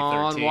Come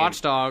 2013. on,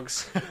 Watch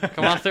Dogs.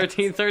 Come on,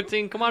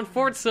 1313. Come on,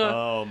 Forza.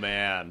 Oh,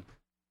 man.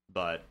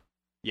 But,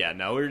 yeah,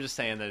 no, we were just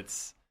saying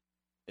that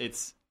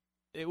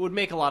it would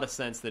make a lot of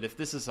sense that if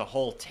this is a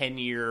whole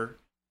 10-year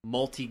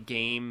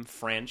multi-game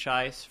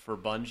franchise for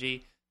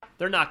Bungie,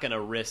 they're not going to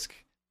risk,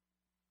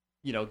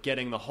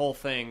 getting the whole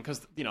thing,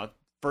 because,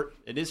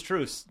 it is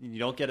true, you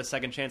don't get a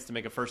second chance to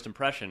make a first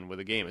impression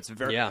with a game. It's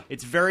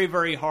very,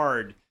 very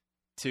hard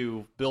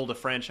to build a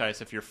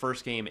franchise if your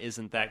first game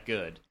isn't that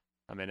good.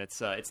 I mean,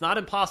 it's not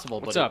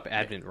impossible, What's but up,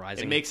 Advent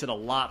Rising? It makes it a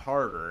lot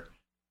harder.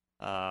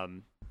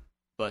 And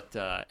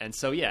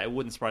so, yeah, it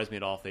wouldn't surprise me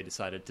at all if they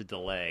decided to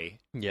delay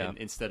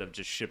instead of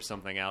just ship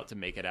something out to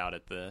make it out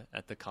at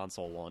the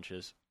console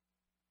launches.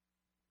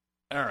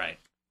 All right.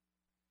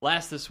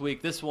 Last this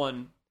week, this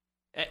one,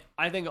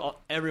 I think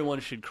everyone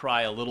should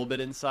cry a little bit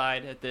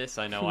inside at this.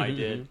 I know I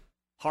did.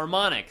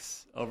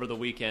 Harmonix over the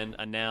weekend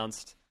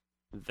announced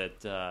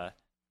that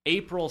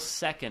April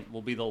 2nd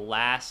will be the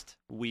last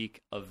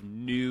week of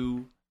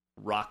new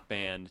Rock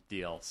Band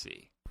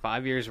DLC.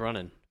 5 years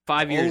running.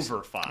 5 years.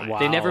 Over 5. Wow.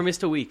 They never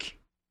missed a week.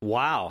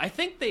 Wow. I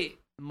think they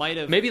might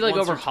have maybe like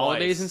once over or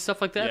holidays twice. and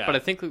stuff like that, Yeah. but I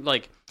think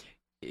like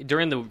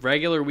during the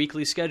regular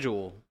weekly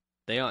schedule,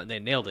 they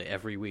nailed it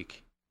every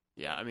week.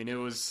 Yeah, I mean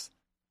it's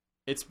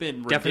been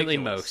ridiculous. Definitely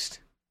most.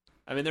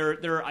 I mean there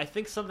are I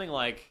think something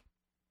like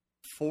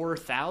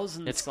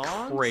 4,000 It's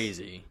songs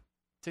crazy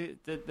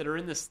that are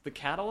in the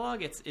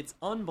catalog. It's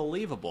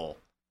unbelievable.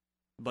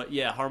 But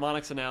yeah,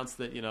 Harmonix announced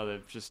that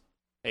they've just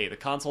the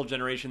console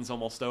generation's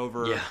almost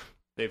over. Yeah.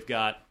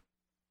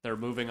 They're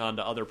moving on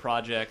to other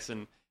projects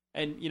and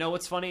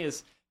what's funny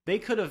is they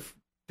could have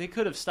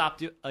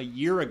stopped a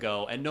year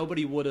ago and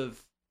nobody would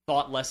have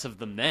thought less of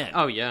them then.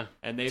 Oh yeah.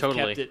 And they've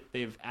totally. kept it.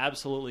 They've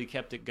absolutely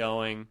kept it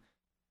going.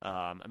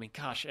 I mean,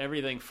 gosh,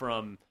 everything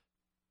from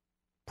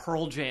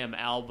Pearl Jam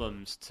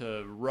albums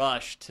to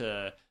Rush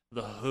to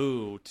The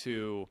Who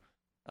to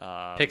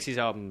Pixies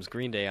albums,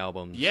 Green Day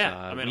albums,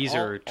 I mean,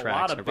 Weezer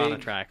tracks, Nirvana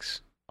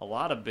tracks. A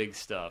lot of big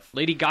stuff.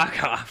 Lady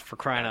Gaga, for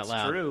crying out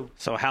loud. True.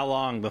 So how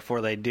long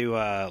before they do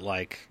a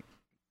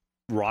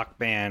Rock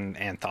Band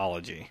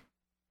anthology?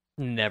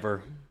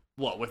 Never.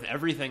 What, with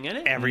everything in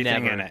it?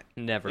 Everything Never. in it.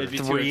 Never. It'd be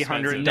too $300.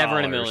 expensive. Never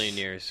in a million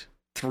years.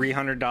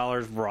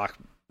 $300 Rock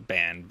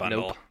Band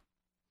bundle. Nope.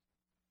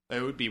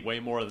 It would be way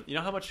more than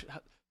how much.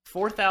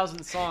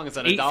 4,000 songs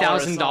at $1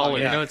 $8,000.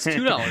 Yeah. No, it's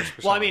 $2 per song.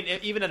 Well, I mean,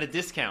 even at a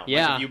discount.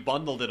 Yeah. Like if you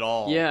bundled it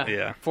all.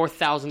 Yeah.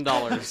 $4,000.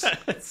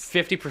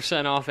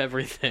 50% off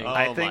everything. Oh,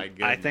 I my think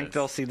goodness.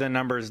 they'll see the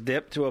numbers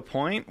dip to a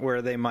point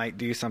where they might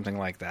do something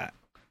like that.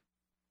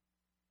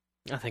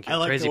 I think I you're a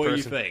like crazy the way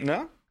person. you think.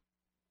 No?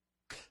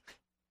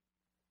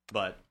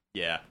 But,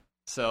 yeah.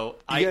 So,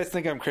 You guys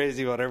think I'm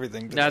crazy about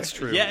everything. don't That's you?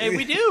 true. Yeah,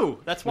 we do.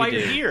 That's why We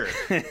you're do.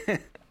 here.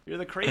 You're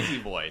the crazy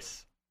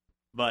voice.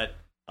 But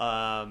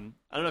I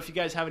don't know if you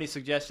guys have any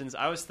suggestions.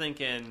 I was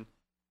thinking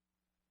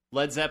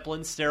Led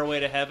Zeppelin's Stairway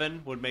to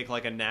Heaven would make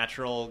like a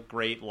natural,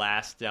 great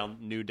last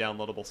new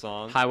downloadable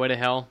song. Highway to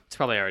Hell. It's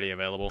probably already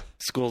available.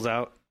 School's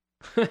out.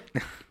 I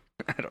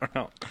don't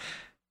know.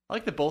 I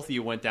like that both of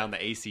you went down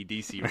the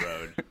AC/DC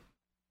road.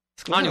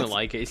 I don't even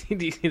like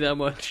AC/DC that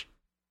much.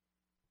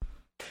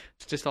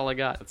 It's just all I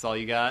got. That's all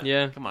you got?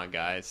 Yeah. Come on,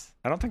 guys.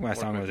 I don't think my Work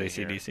song with was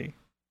me here. AC/DC.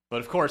 But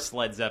of course,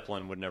 Led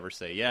Zeppelin would never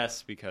say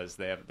yes because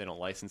they don't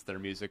license their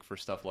music for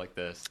stuff like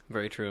this.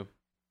 Very true.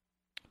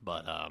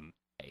 But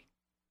hey,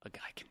 a guy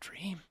can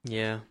dream.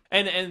 Yeah.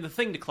 And the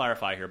thing to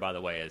clarify here, by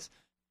the way, is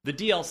the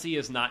DLC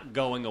is not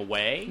going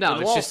away. No,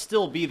 It'll it's all just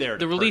still be there.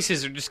 The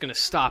releases are just going to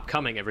stop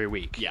coming every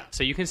week. Yeah.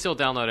 So you can still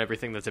download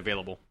everything that's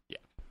available. Yeah,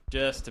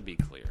 just to be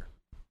clear.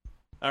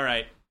 All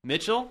right,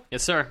 Mitchell,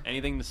 Yes, sir.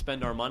 anything to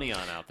spend our money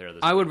on out there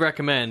this I week? would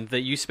recommend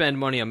that you spend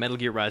money on Metal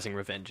Gear Rising: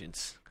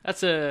 Revengeance.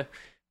 That's a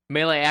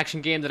melee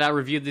action game that I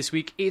reviewed this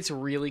week. It's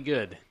really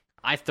good.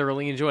 I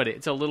thoroughly enjoyed it.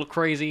 It's a little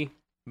crazy,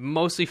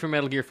 mostly for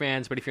Metal Gear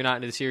fans, but if you're not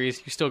into the series,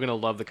 you're still going to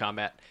love the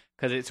combat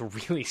because it's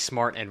really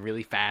smart and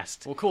really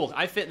fast. Well, cool.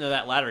 I fit into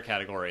that latter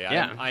category.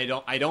 Yeah. I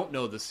don't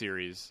know the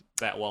series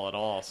that well at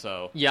all,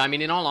 so Yeah, I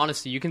mean, in all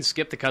honesty, you can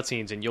skip the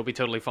cutscenes and you'll be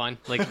totally fine.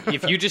 Like,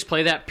 if you just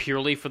play that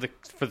purely for the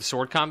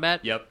sword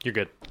combat, Yep. you're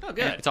good. Oh,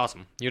 good. It's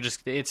awesome.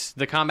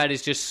 The combat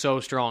is just so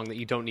strong that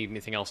you don't need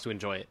anything else to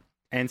enjoy it.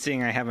 And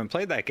seeing I haven't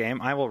played that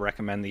game, I will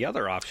recommend the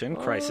other option,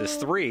 Crysis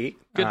 3.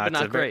 Good, but it's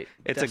not great.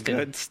 It's Destiny.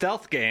 a good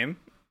stealth game.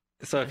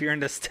 So if you're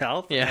into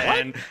stealth Yeah.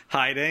 and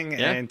hiding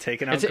and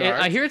taking out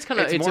guards, I hear it's kind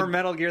of it's more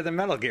Metal Gear than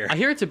Metal Gear. I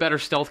hear it's a better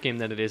stealth game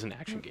than it is an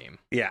action game.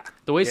 Yeah.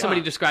 The way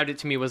somebody described it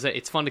to me was that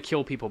it's fun to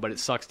kill people, but it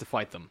sucks to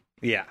fight them.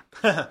 Yeah.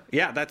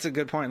 Yeah, that's a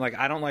good point. Like,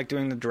 I don't like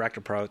doing the direct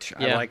approach.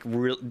 Yeah. I like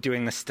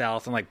doing the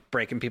stealth and, like,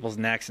 breaking people's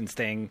necks and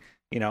staying,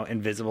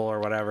 invisible or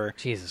whatever.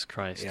 Jesus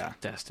Christ. Yeah.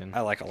 Destin.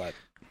 I like all that.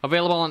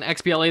 Available on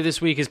XBLA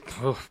this week is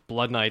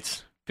Blood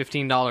Knights.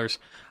 $15.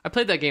 I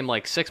played that game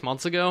like 6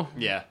 months ago.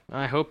 Yeah.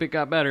 I hope it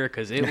got better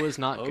because it was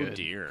not good. Oh,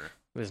 dear.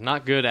 It was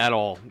not good at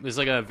all. It was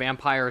like a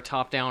vampire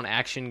top-down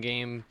action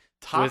game.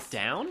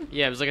 Top-down?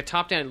 Yeah, it was like a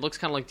top-down. It looks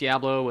kind of like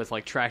Diablo with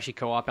like trashy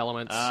co-op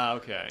elements. Ah,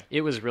 okay.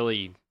 It was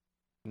really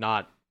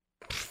not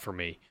for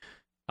me.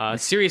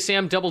 Serious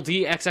Sam Double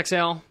D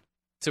XXL.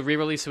 It's a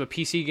re-release of a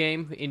PC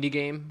game, indie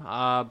game.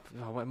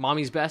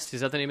 Mommy's Best.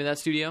 Is that the name of that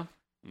studio?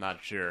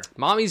 Not sure.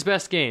 Mommy's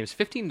Best Games,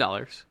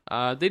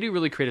 $15. They do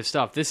really creative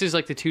stuff. This is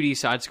like the 2D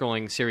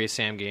side-scrolling Serious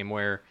Sam game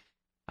where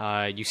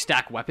you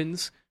stack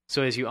weapons.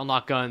 So as you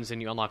unlock guns and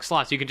you unlock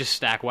slots, you can just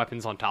stack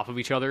weapons on top of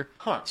each other.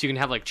 Huh. So you can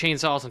have like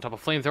chainsaws on top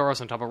of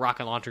flamethrowers, on top of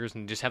rocket launchers,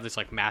 and just have this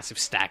like massive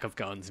stack of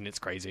guns, and it's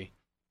crazy.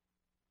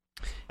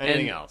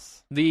 Anything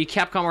else? The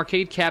Capcom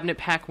Arcade Cabinet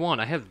Pack 1.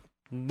 I have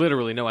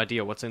literally no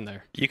idea what's in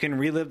there. You can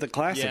relive the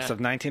classics of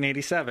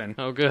 1987.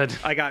 Oh, good.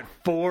 I got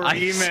 4 I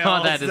emails.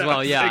 saw that as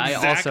well. Yeah, I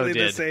also exactly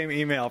did. the same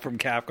email from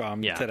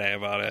Capcom today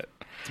about it.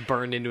 It's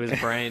burned into his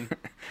brain.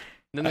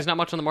 Then there's not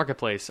much on the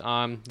marketplace.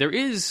 There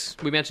is,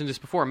 we mentioned this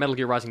before, a Metal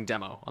Gear Rising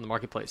demo on the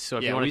marketplace. So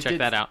if you want to check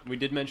that out. We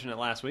did mention it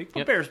last week.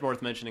 But bears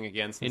worth mentioning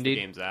again since the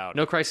game's out.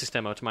 No Crisis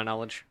demo, to my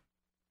knowledge.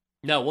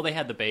 No, well, they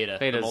had the beta.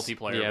 The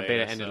multiplayer beta.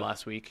 Beta ended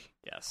last week.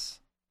 Yes.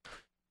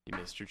 You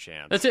missed your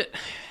chance. That's it.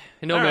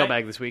 No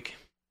mailbag this week.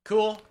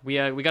 Cool. We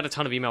got a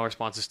ton of email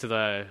responses to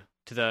the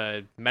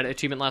meta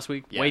achievement last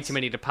week. Way too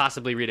many to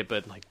possibly read it,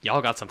 but like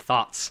y'all got some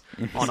thoughts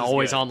on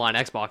always online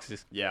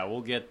Xboxes. Yeah, we'll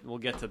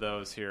get to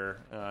those here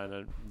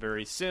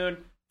very soon.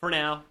 For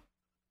now,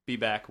 be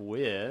back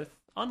with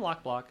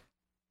Unlock Block.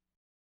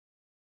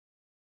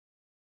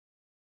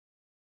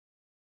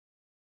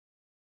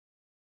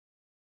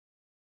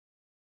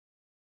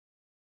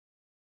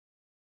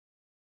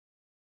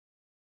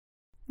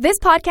 This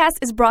podcast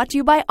is brought to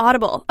you by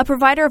Audible, a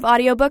provider of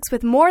audiobooks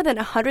with more than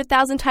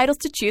 100,000 titles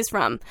to choose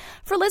from.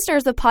 For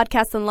listeners of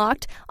Podcasts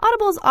Unlocked,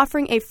 Audible is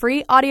offering a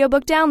free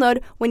audiobook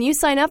download when you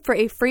sign up for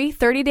a free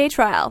 30-day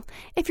trial.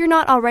 If you're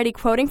not already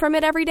quoting from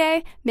it every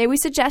day, may we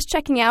suggest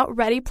checking out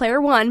Ready Player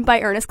One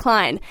by Ernest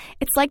Cline.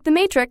 It's like The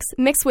Matrix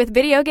mixed with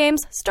video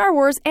games, Star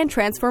Wars, and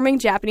transforming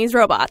Japanese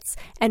robots.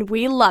 And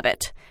we love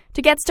it.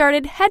 To get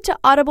started, head to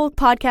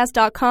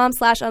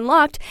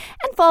audiblepodcast.com/unlocked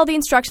and follow the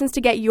instructions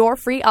to get your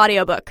free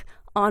audiobook.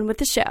 On with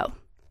the show.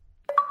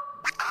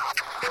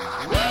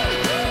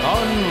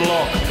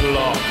 Unlock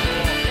Block.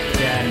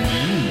 Can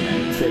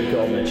you take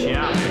on the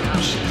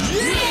challenge?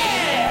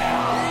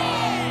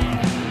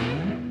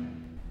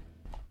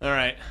 All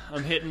right,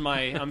 I'm hitting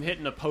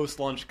a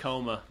post-lunch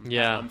coma.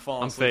 Yeah, I'm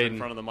falling asleep in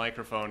front of the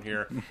microphone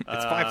here.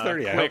 It's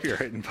 5:30. I hope you're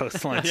hitting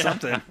post-lunch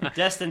something.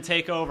 Destin,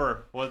 take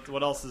over. What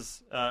else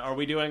is? Are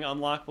we doing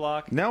Unlock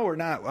Block? No, we're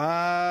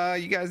not.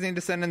 You guys need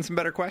to send in some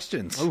better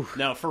questions. Ooh.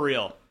 No, for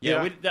real.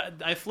 Yeah. Yeah.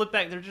 I flip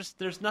back.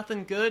 There's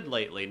nothing good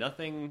lately.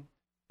 Nothing.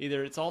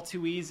 Either it's all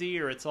too easy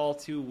or it's all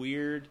too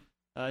weird.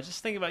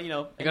 Just think about,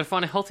 You gotta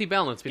find a healthy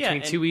balance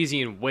between too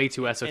easy and way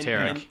too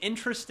esoteric. An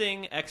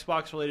interesting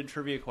Xbox-related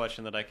trivia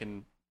question that I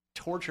can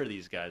torture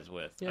these guys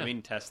with. Yeah. I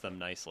mean, test them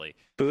nicely.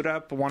 Boot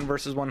up 1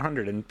 versus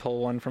 100 and pull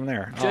one from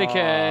there.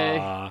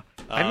 JK.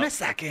 I miss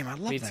that game. I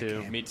love me that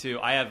too. game. Me too.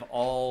 I have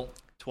all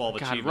 12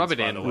 God, achievements, rub it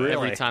by in the way.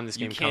 every Really? time this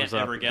game You comes can't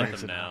up. ever get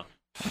brings them it now. up.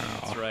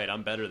 That's right.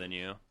 I'm better than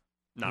you.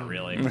 Not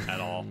really at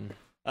all.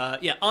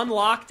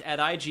 Unlocked at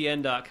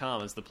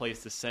IGN.com is the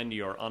place to send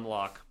your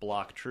Unlock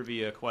Block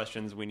trivia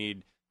questions. We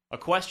need a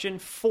question,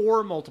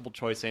 4 multiple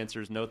choice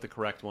answers. Note the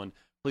correct one.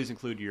 Please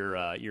include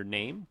your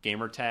name,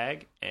 gamer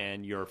tag,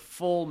 and your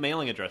full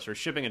mailing address or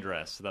shipping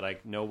address so that I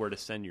know where to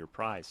send your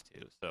prize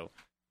to. So,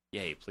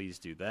 yay, please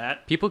do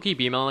that. People keep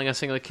emailing us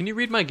saying, like, can you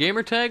read my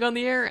gamer tag on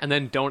the air? And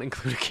then don't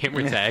include a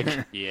gamer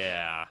tag.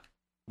 Yeah.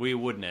 We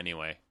wouldn't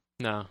anyway.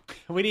 No.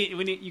 We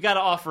need. You got to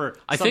offer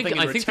I something think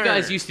in the return.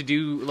 guys used to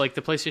do, like,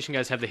 the PlayStation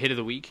guys have the hit of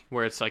the week,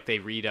 where it's like they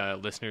read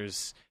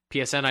listeners'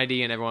 PSN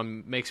ID and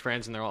everyone makes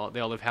friends and they all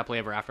live happily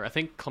ever after. I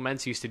think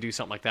Clements used to do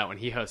something like that when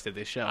he hosted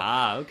this show.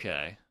 Ah,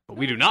 okay. But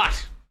we do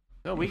not.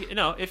 No,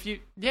 if you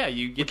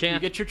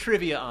get your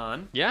trivia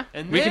on. Yeah,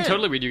 and we can then-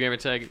 totally read your gamer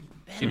tag.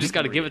 You just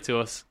got to give it to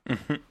us.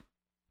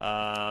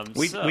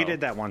 We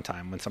did that one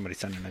time when somebody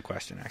sent in a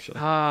question, actually.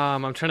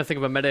 I'm trying to think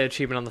of a meta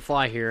achievement on the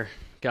fly here,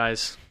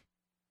 guys.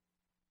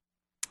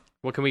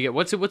 What can we get?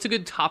 What's a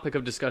good topic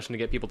of discussion to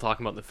get people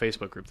talking about in the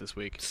Facebook group this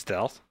week?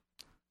 Stealth.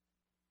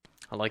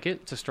 I like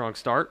it. It's a strong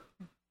start.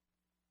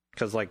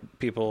 Because,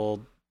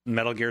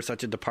 Metal Gear is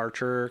such a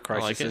departure.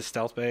 Crisis like it. is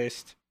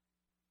stealth-based.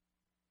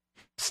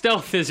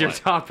 Stealth is your What?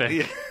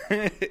 topic.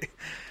 Your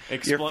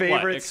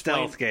favorite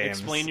stealth games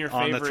Explain your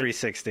on favorite, the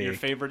 360. Your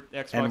favorite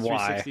Xbox and why.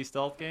 360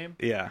 stealth game?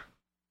 Yeah.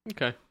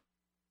 Okay.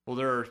 Well,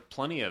 there are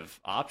plenty of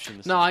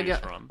options No, to I choose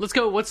get. from. Let's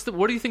go. What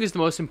do you think is the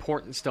most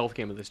important stealth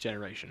game of this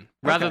generation?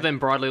 Rather Okay. than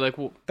broadly, like,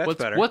 That's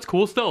what's better. what's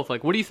cool stealth?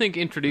 Like, what do you think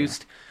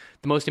introduced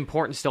the most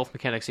important stealth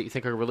mechanics that you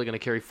think are really going to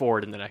carry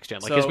forward in the next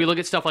gen? Like, as So- we look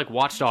at stuff like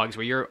Watch Dogs,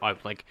 where you're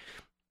like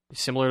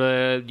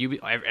similar to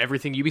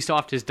everything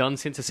Ubisoft has done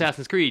since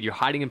Assassin's Creed, you're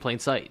hiding in plain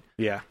sight.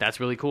 Yeah.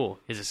 That's really cool.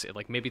 Is this,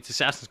 like, maybe it's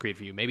Assassin's Creed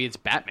for you? Maybe it's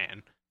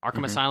Batman. Arkham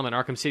Mm-hmm. Asylum and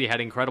Arkham City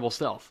had incredible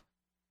stealth.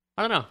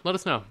 I don't know. Let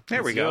us know.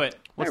 There we Let's do go. it.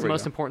 What's There the we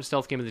most go. important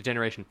stealth game of the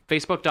generation?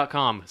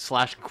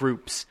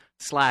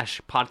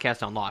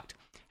 Facebook.com/groups/podcast unlocked.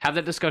 Have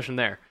that discussion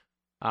there.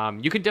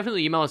 You can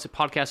definitely email us at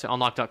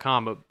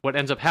podcast@unlocked.com, but what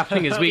ends up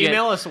happening is we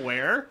Email get... us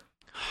where?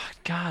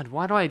 God,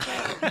 why do I...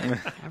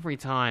 Every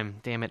time.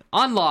 Damn it.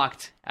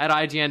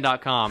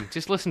 Unlocked@ign.com.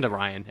 Just listen to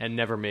Ryan and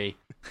never me.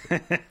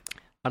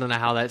 I don't know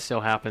how that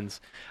still happens.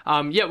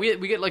 Yeah,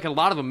 we get like a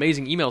lot of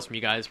amazing emails from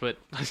you guys, but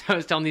I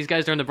was telling these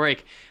guys during the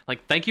break,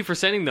 like, thank you for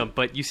sending them,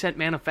 but you sent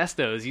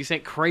manifestos. You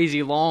sent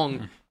crazy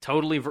long,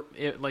 totally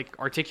like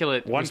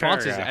articulate One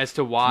responses paragraph, as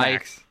to why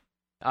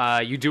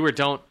max. you do or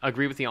don't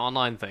agree with the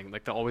online thing,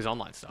 like the always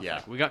online stuff. Yeah.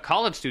 Like, we got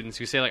college students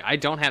who say, like, I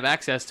don't have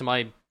access to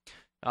my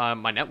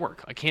my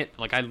network. I can't,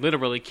 like, I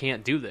literally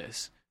can't do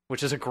this,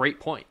 which is a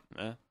great point.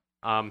 Eh.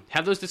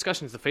 Have those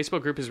discussions. The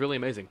Facebook group is really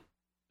amazing.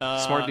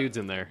 Smart dudes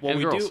in there. Well, and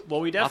we girls. do. Well,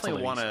 we Lots of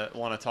definitely ladies.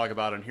 want to talk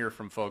about and hear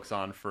from folks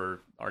on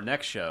for our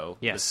next show.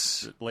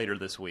 Yes. Later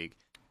this week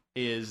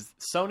is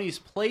Sony's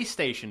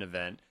PlayStation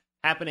event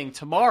happening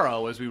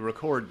tomorrow as we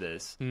record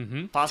this.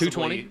 Mm-hmm.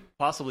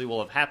 Possibly will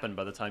have happened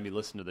by the time you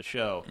listen to the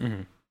show.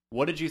 Mm-hmm.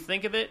 What did you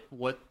think of it?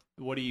 What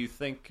do you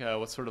think?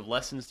 What sort of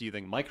lessons do you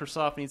think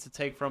Microsoft needs to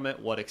take from it?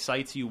 What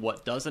excites you?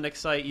 What doesn't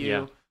excite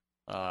you?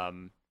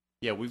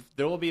 Yeah,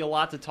 there will be a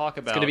lot to talk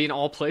about. It's going to be an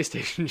all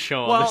PlayStation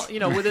show Well, on this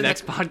you know, within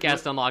next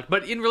podcast unlocked.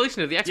 But in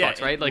relation to the Xbox, Yeah,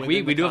 right? Like,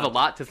 within we the do have a con-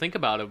 lot to think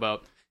about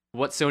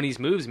what Sony's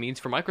moves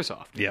means for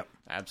Microsoft. Yep.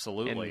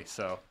 Absolutely. And-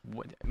 So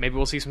Maybe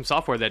we'll see some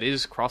software that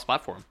is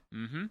cross-platform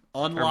or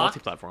unlocked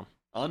multi-platform.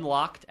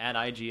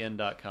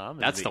 unlocked@ign.com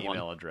is That's the the one.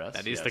 email address.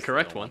 That is Yes, the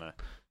correct that one.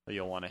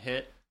 you'll want to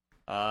hit.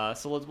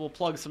 So we'll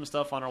plug some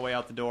stuff on our way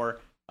out the door.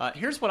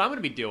 Here's what I'm going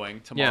to be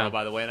doing tomorrow, Yeah.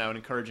 by the way, and I would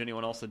encourage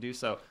anyone else to do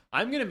so.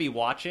 I'm going to be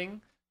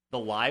watching the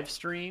live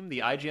stream, the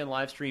IGN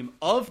live stream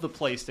of the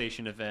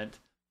PlayStation event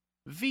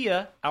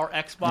via our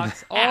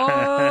Xbox app.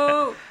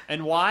 Oh!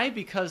 And why?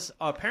 Because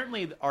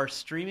apparently our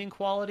streaming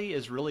quality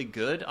is really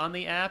good on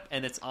the app,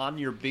 and it's on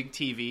your big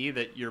TV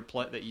that you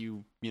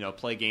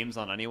play games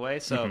on anyway.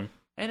 So,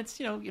 and it's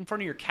in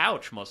front of your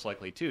couch most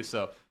likely too.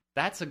 So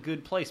that's a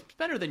good place. It's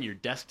better than your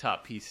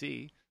desktop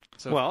PC.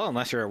 So, Well,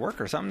 unless you're at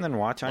work or something, then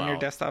watch on your well,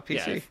 desktop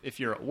PC. Yeah, if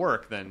you're at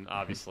work, then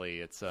obviously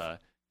it's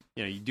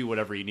you do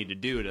whatever you need to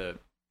do to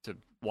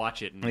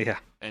watch it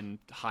and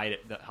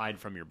hide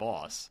from your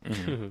boss.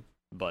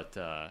 But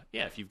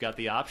yeah, if you've got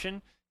the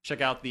option,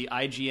 check out the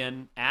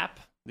IGN app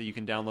that you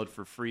can download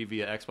for free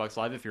via Xbox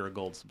Live if you're a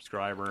gold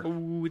subscriber.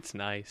 Ooh, it's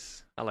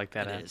nice. I like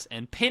that It app. is.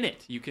 And pin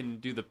it. You can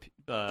do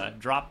the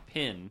drop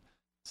pin,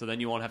 so then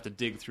you won't have to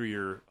dig through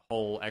your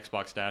whole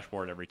Xbox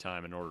dashboard every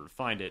time in order to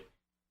find it.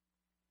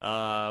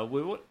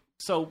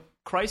 So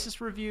Crisis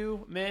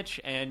review,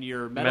 Mitch, and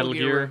your Metal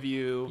Gear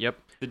review. Yep.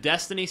 The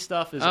Destiny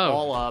stuff is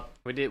all up.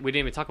 We didn't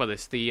even talk about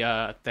this.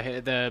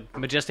 The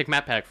Majestic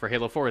map pack for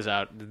Halo 4 is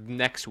out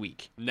next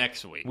week.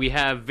 Next week. We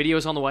have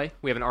videos on the way.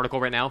 We have an article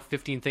right now,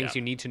 15 things Yeah.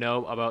 you need to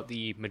know about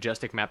the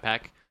Majestic map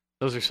pack.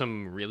 Those are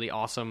some really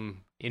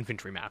awesome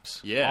infantry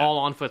maps. Yeah. All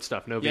on foot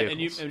stuff, no Yeah,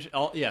 vehicles.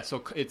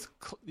 so it's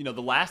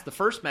the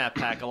first map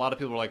pack. A lot of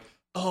people were like,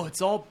 "Oh,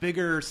 it's all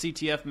bigger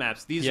CTF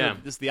maps." This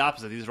is the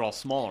opposite. These are all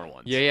smaller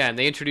ones. Yeah, and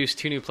they introduced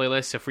 2 new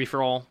playlists: a free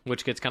for all,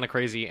 which gets kind of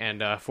crazy,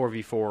 and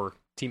 4v4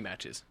 team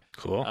matches.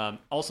 Cool.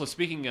 Also,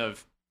 speaking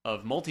of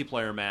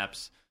multiplayer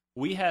maps,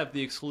 we have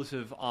the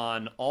exclusive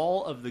on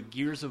all of the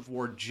Gears of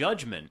War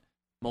Judgment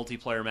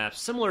multiplayer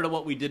maps, similar to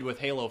what we did with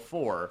Halo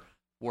 4,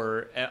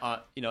 where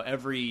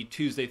every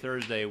Tuesday,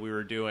 Thursday we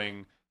were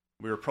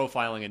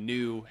profiling a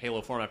new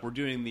Halo 4 map. We're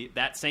doing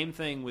that same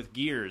thing with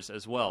Gears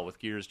as well, with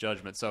Gears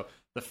Judgment. So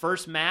the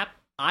first map,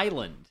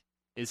 Island,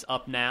 is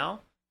up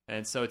now,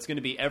 and so it's going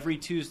to be every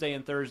Tuesday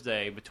and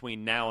Thursday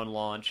between now and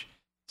launch.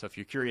 So if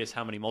you're curious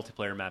how many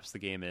multiplayer maps the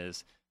game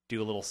is,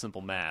 do a little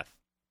simple math,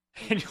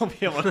 and you'll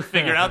be able to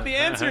figure out the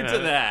answer to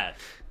that.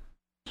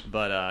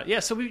 But yeah,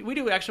 so we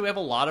have a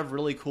lot of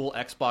really cool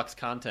Xbox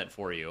content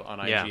for you on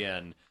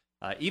IGN,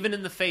 even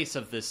in the face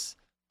of this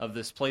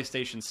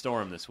PlayStation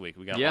storm this week.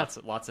 We got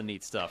lots of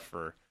neat stuff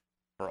for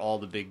all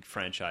the big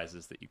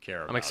franchises that you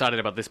care about. I'm excited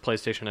about this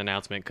PlayStation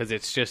announcement because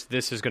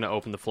this is going to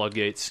open the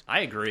floodgates.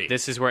 I agree.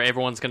 This is where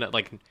everyone's going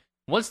to,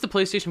 once the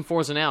PlayStation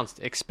 4 is announced,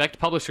 expect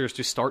publishers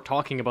to start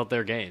talking about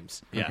their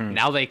games. Yeah.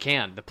 Now they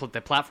can.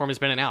 The platform has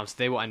been announced.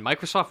 And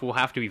Microsoft will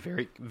have to be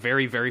very,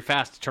 very, very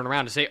fast to turn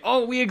around and say,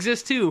 "Oh, we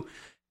exist too,"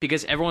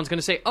 because everyone's going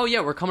to say, "Oh yeah,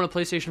 we're coming to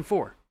PlayStation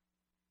 4."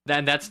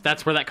 Then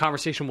that's where that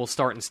conversation will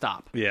start and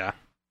stop. Yeah.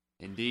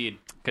 Indeed.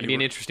 Going to be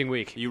an interesting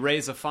week. You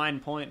raise a fine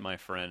point, my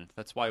friend.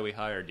 That's why we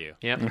hired you.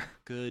 Yep.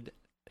 Good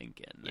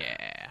thinking.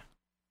 Yeah.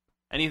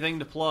 Anything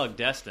to plug,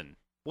 Destin?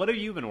 what have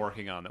you been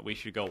working on that we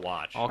should go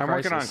watch? I'm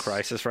working on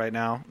Crysis right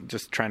now,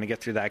 just trying to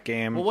get through that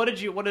game. Well, what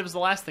was the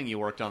last thing you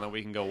worked on that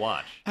we can go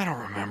watch? I don't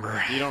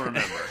remember. You don't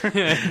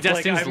remember?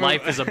 Destin's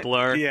life is a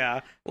blur.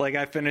 Yeah, like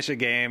I finish a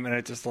game and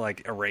it just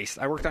like erased.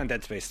 I worked on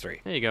Dead Space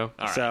 3. There you go.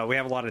 All right. So we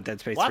have a lot of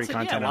Dead Space 3 content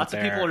out there. Lots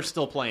of people are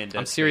still playing Dead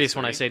I'm Space serious 3.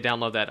 when I say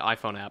download that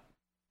iPhone app.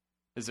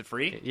 Is it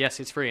free? Yes,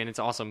 it's free and it's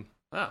awesome.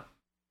 Oh,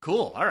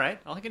 cool. All right.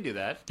 I can do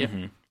that. Yep.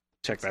 Mm-hmm.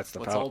 Check that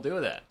stuff Let's out. all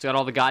do that. It's got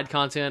all the guide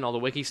content, all the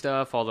wiki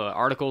stuff, all the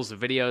articles, the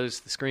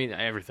videos, the screen,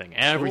 everything.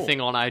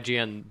 Everything on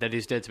IGN that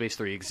is Dead Space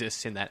 3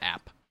 exists in that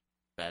app.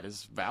 That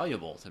is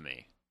valuable to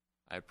me.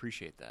 I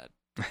appreciate that.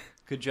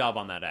 Good job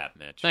on that app,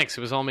 Mitch. Thanks,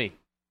 it was all me.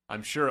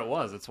 I'm sure it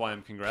was. That's why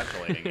I'm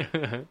congratulating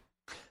you.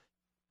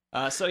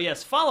 So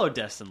yes, follow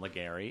Destin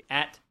Legary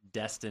at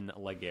Destin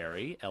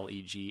Legary,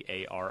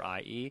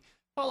 Legarie.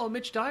 Follow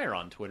Mitch Dyer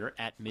on Twitter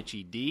at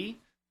MitchyD.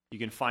 You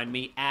can find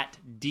me at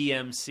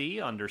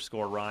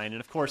DMC_Ryan.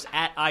 And of course,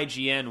 at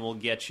IGN will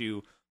get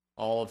you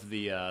all of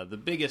the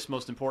biggest,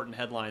 most important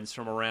headlines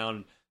from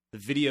around the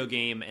video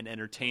game and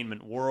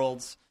entertainment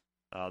worlds.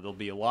 There'll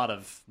be a lot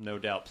of, no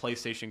doubt,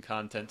 PlayStation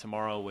content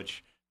tomorrow,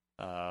 which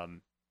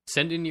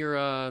send in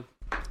your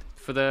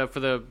for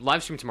the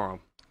live stream tomorrow.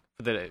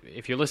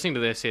 If you're listening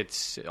to this,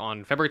 it's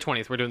on February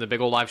 20th. We're doing the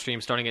big old live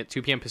stream starting at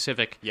 2 p.m.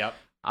 Pacific. Yep.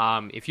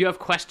 If you have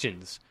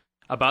questions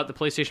about the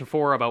PlayStation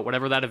 4, about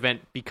whatever that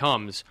event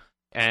becomes,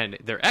 and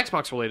they're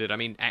Xbox related, I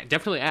mean,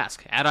 definitely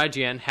ask. At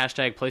IGN,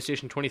 hashtag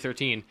PlayStation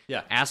 2013.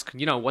 Yeah. Ask,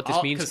 what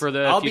this means for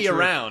the I'll future. be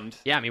around.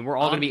 Yeah, I mean, we're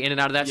all going to be in and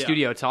out of that yeah.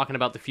 studio talking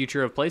about the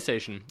future of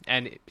PlayStation.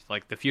 And,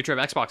 the future of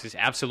Xbox is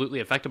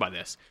absolutely affected by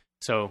this.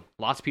 So,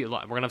 lots of people,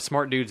 we're going to have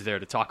smart dudes there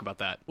to talk about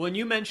that. When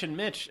you mentioned,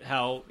 Mitch,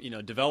 how,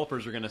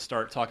 developers are going to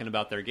start talking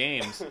about their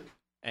games,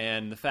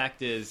 and the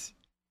fact is,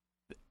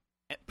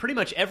 pretty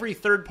much every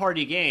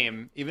third-party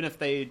game, even if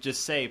they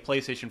just say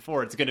PlayStation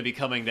 4, it's going to be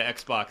coming to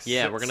Xbox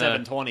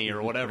 720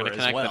 or whatever we're gonna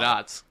connect as well. the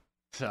dots.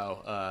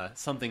 So,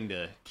 something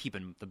to keep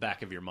in the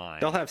back of your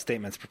mind. They'll have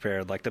statements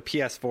prepared, like the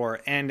PS4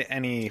 and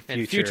any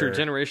future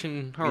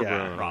generation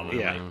hardware. Yeah,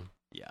 probably.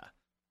 Yeah.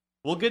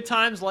 Well, good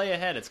times lay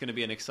ahead. It's going to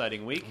be an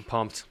exciting week. I'm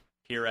pumped.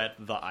 Here at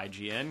the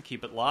IGN.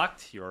 Keep it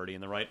locked. You're already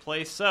in the right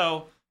place.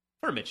 So,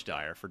 for Mitch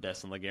Dyer, for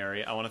Destin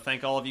Legary, I want to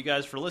thank all of you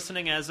guys for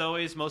listening. As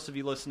always, most of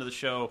you listen to the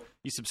show.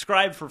 You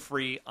subscribe for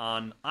free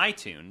on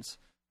iTunes,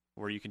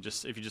 where you can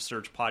if you just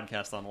search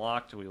Podcast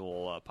Unlocked, we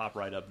will pop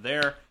right up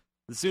there.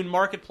 The Zune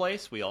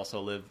Marketplace, we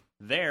also live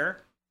there.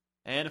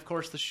 And, of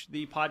course,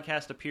 the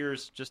podcast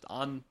appears just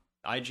on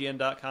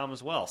IGN.com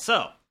as well.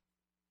 So,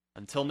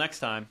 until next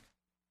time,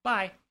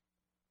 bye.